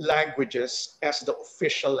languages as the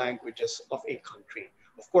official languages of a country.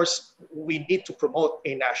 Of course, we need to promote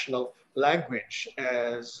a national language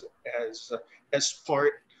as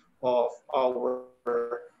part of our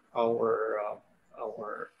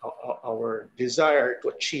desire to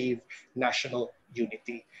achieve national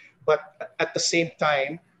unity. But at the same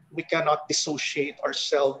time, we cannot dissociate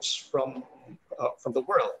ourselves from the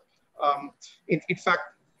world. In fact,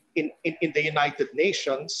 in the United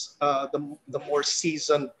Nations, the more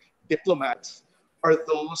seasoned diplomats are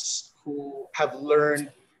those who have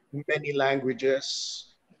learned many languages,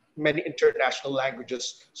 many international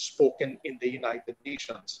languages spoken in the United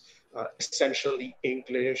Nations, essentially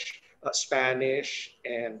English, Spanish,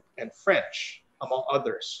 and French, among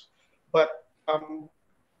others. But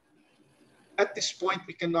at this point,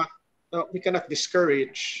 we cannot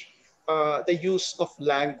discourage the use of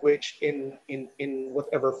language in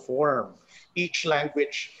whatever form. Each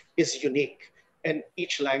language is unique, and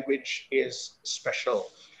each language is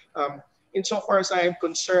special. Insofar as I am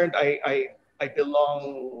concerned, I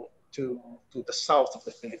belong to the south of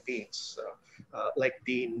the Philippines, like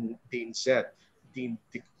Dean said, Dean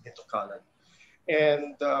Ditokalan.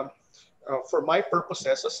 And for my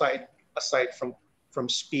purposes, aside from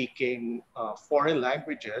speaking foreign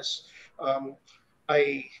languages, um,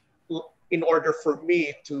 I, in order for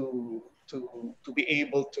me to be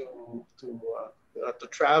able to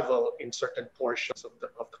travel in certain portions of the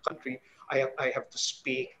country, I have to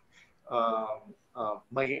speak my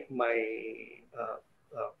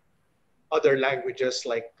other languages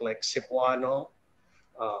like Cebuano.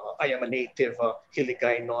 I am a native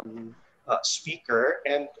Hiligaynon speaker,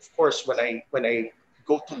 and of course, when I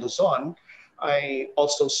go to Luzon, I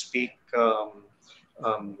also speak um,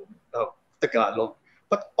 uh, Tagalog.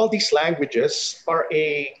 But all these languages are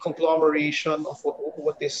a conglomeration of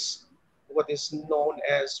what is known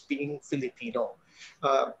as being Filipino.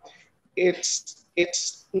 Uh, it's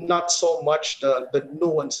not so much the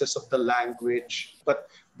nuances of the language, but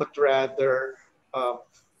rather uh,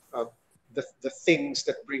 uh, the things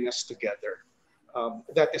that bring us together.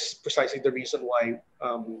 That is precisely the reason why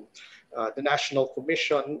the National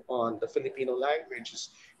Commission on the Filipino Languages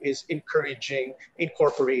is encouraging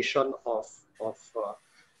incorporation of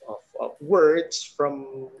words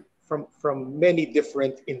from many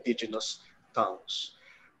different indigenous tongues.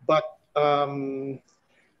 But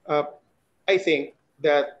uh, I think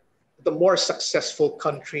that the more successful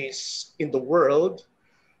countries in the world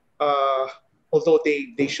uh, although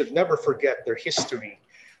they should never forget their history,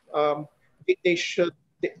 um, they should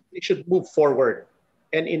they should move forward.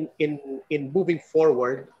 And in moving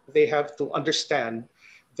forward, they have to understand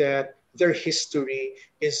that their history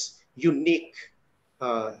is unique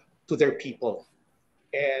to their people,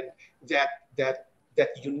 and that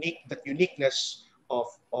uniqueness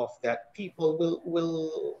of that people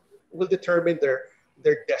will determine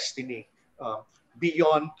their destiny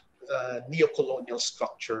beyond the neo-colonial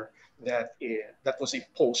structure that was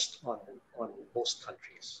imposed on most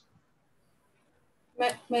countries.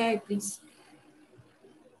 May I please?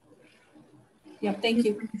 Yeah, thank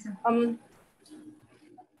you.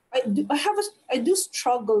 I do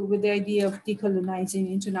struggle with the idea of decolonizing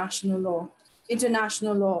international law.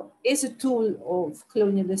 International law is a tool of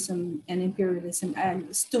colonialism and imperialism,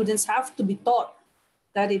 and students have to be taught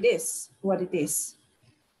that it is what it is.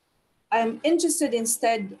 I'm interested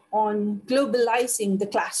instead on globalizing the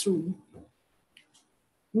classroom,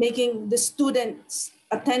 making the students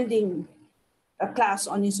attending a class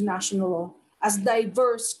on international law as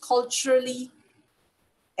diverse culturally,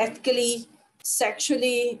 ethically,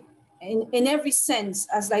 sexually, in every sense,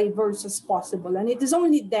 as diverse as possible. And it is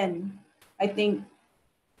only then, I think,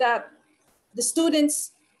 that the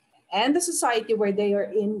students and the society where they are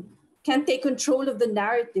in can take control of the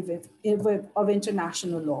narrative of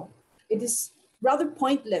international law. It is rather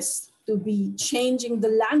pointless to be changing the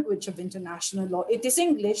language of international law. It is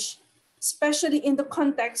English, especially in the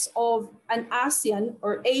context of an ASEAN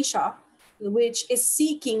or Asia, which is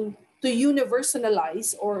seeking to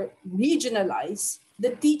universalize or regionalize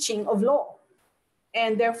the teaching of law.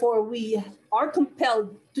 And therefore, we are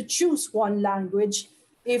compelled to choose one language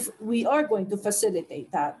if we are going to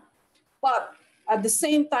facilitate that. But at the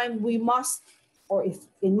same time, we must, or if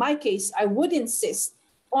in my case, I would insist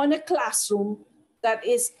on a classroom that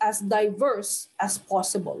is as diverse as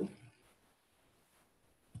possible.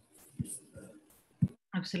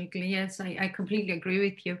 Absolutely, yes, I completely agree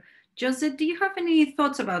with you. Joseph, do you have any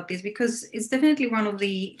thoughts about this? Because it's definitely one of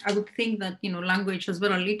the, I would think that, language as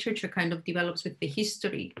well as literature kind of develops with the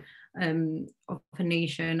history of a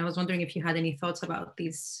nation. I was wondering if you had any thoughts about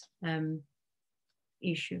this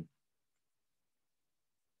issue.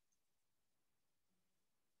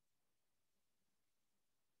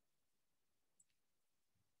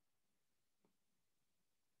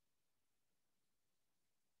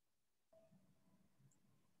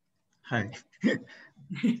 Hi.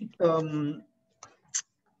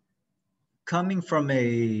 Coming from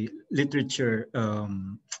a literature,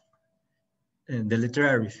 in the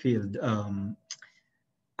literary field,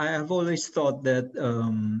 I have always thought that,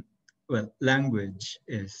 well, language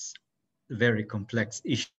is a very complex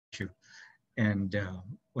issue. And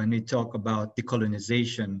when we talk about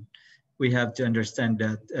decolonization, we have to understand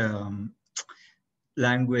that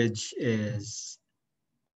language is,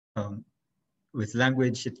 with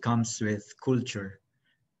language, it comes with culture.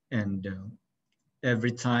 And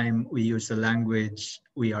every time we use a language,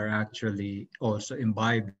 we are actually also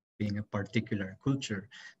imbibing a particular culture.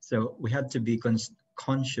 So we have to be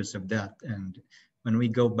conscious of that. And when we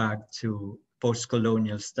go back to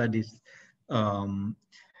post-colonial studies,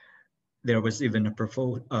 there was even a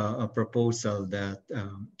proposal that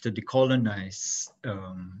to decolonize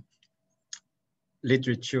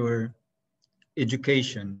literature,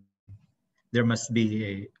 education, there must be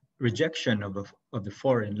a rejection of the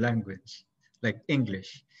foreign language, like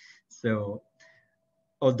English. So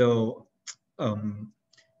although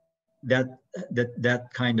that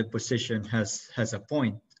kind of position has a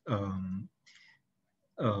point,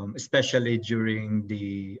 especially during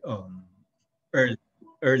the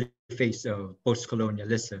early phase of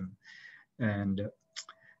post-colonialism, and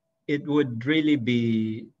it would really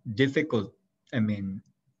be difficult, I mean,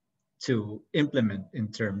 to implement in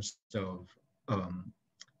terms of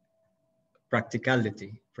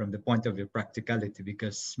practicality, from the point of view of practicality,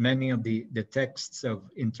 because many of the texts of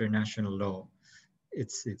international law,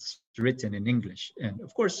 it's written in English. And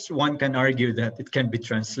of course, one can argue that it can be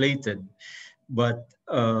translated, but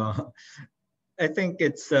I think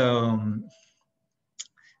it's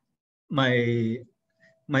my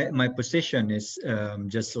position is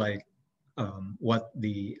just like what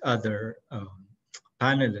the other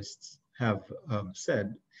panelists have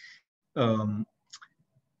said.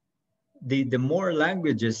 The more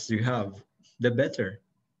languages you have, the better.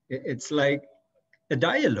 It's like a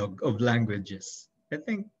dialogue of languages. I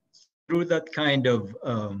think through that kind of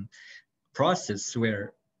process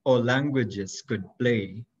where all languages could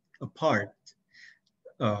play a part,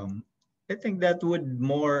 I think that would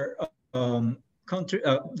more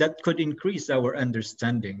that could increase our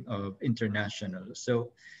understanding of international.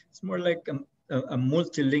 So it's more like a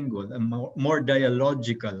multilingual, a more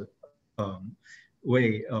dialogical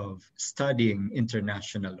way of studying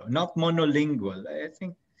international law, not monolingual. I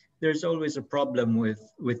think there's always a problem with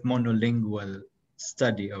monolingual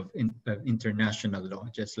study of international law,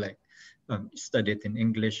 just like study it in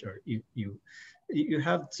English, or you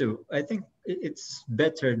have to. I think it's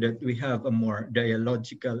better that we have a more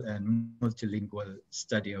dialogical and multilingual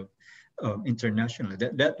study of international.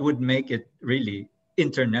 That would make it really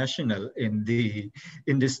international in the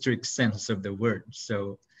strict sense of the word.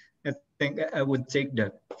 So I think I would take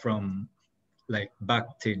that from like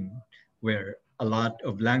Bakhtin, where a lot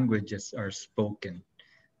of languages are spoken.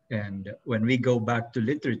 And when we go back to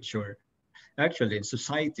literature, actually in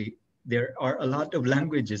society, there are a lot of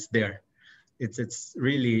languages there. It's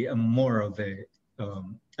really more of a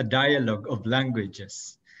dialogue of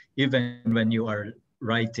languages, even when you are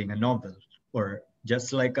writing a novel, or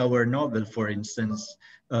just like our novel, for instance,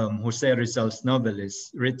 Jose Rizal's novel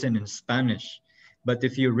is written in Spanish. But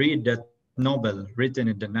if you read that novel written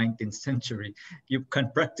in the 19th century, you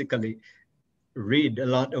can practically read a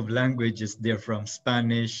lot of languages there, from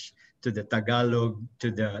Spanish to the Tagalog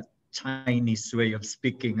to the Chinese way of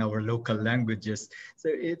speaking our local languages. So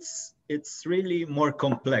it's really more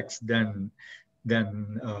complex than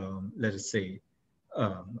let us say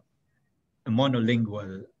a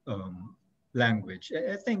monolingual language.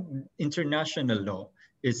 I think international law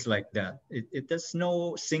is like that. It has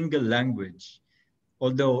no single language,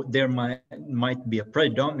 although there might be a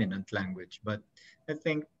predominant language. But I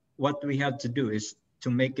think what we have to do is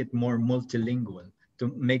to make it more multilingual,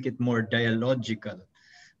 to make it more dialogical,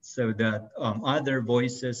 so that other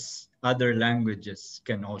voices, other languages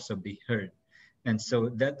can also be heard. And so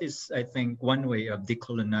that is, I think, one way of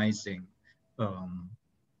decolonizing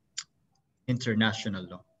international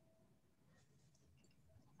law.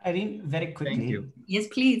 Irene, very quickly. Thank you. Yes,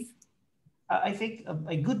 please. I think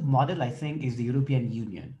a good model, I think, is the European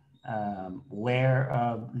Union,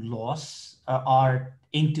 where laws are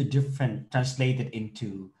translated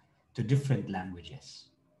into different languages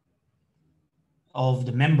of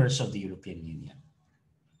the members of the European Union.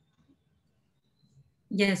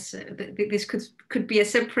 Yes, this could be a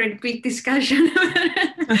separate big discussion.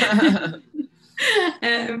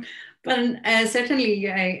 But certainly,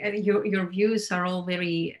 your views are all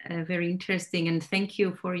very, very interesting, and thank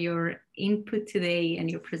you for your input today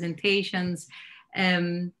and your presentations,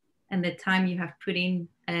 and the time you have put in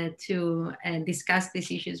to discuss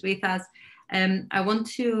these issues with us. I want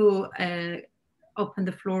to open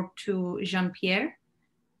the floor to Jean-Pierre,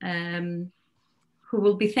 who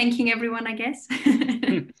will be thanking everyone, I guess.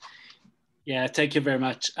 Yeah, thank you very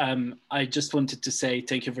much. I just wanted to say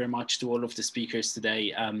thank you very much to all of the speakers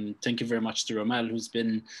today. Thank you very much to Romel, who's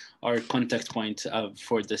been our contact point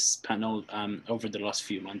for this panel over the last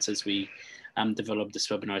few months as we developed this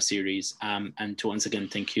webinar series. And to once again,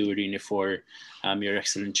 thank you, Irene, for your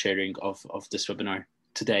excellent sharing of this webinar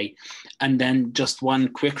today. And then just one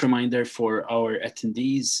quick reminder for our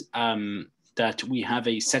attendees that we have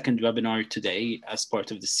a second webinar today as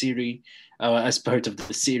part of the series,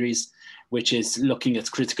 which is looking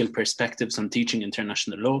at critical perspectives on teaching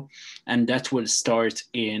international law. And that will start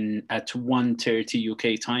at 1:30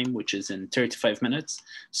 UK time, which is in 35 minutes.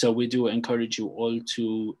 So we do encourage you all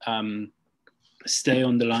to stay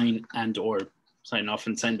on the line and or sign off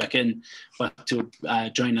and sign back in, but to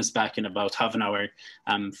join us back in about half an hour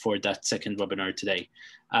for that second webinar today.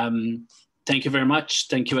 Thank you very much.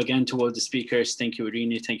 Thank you again to all the speakers. Thank you,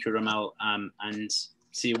 Irene. Thank you, Romel. And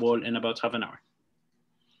see you all in about half an hour.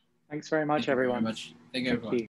 Thanks very much, everyone. Thank you very much. Thank you, everyone.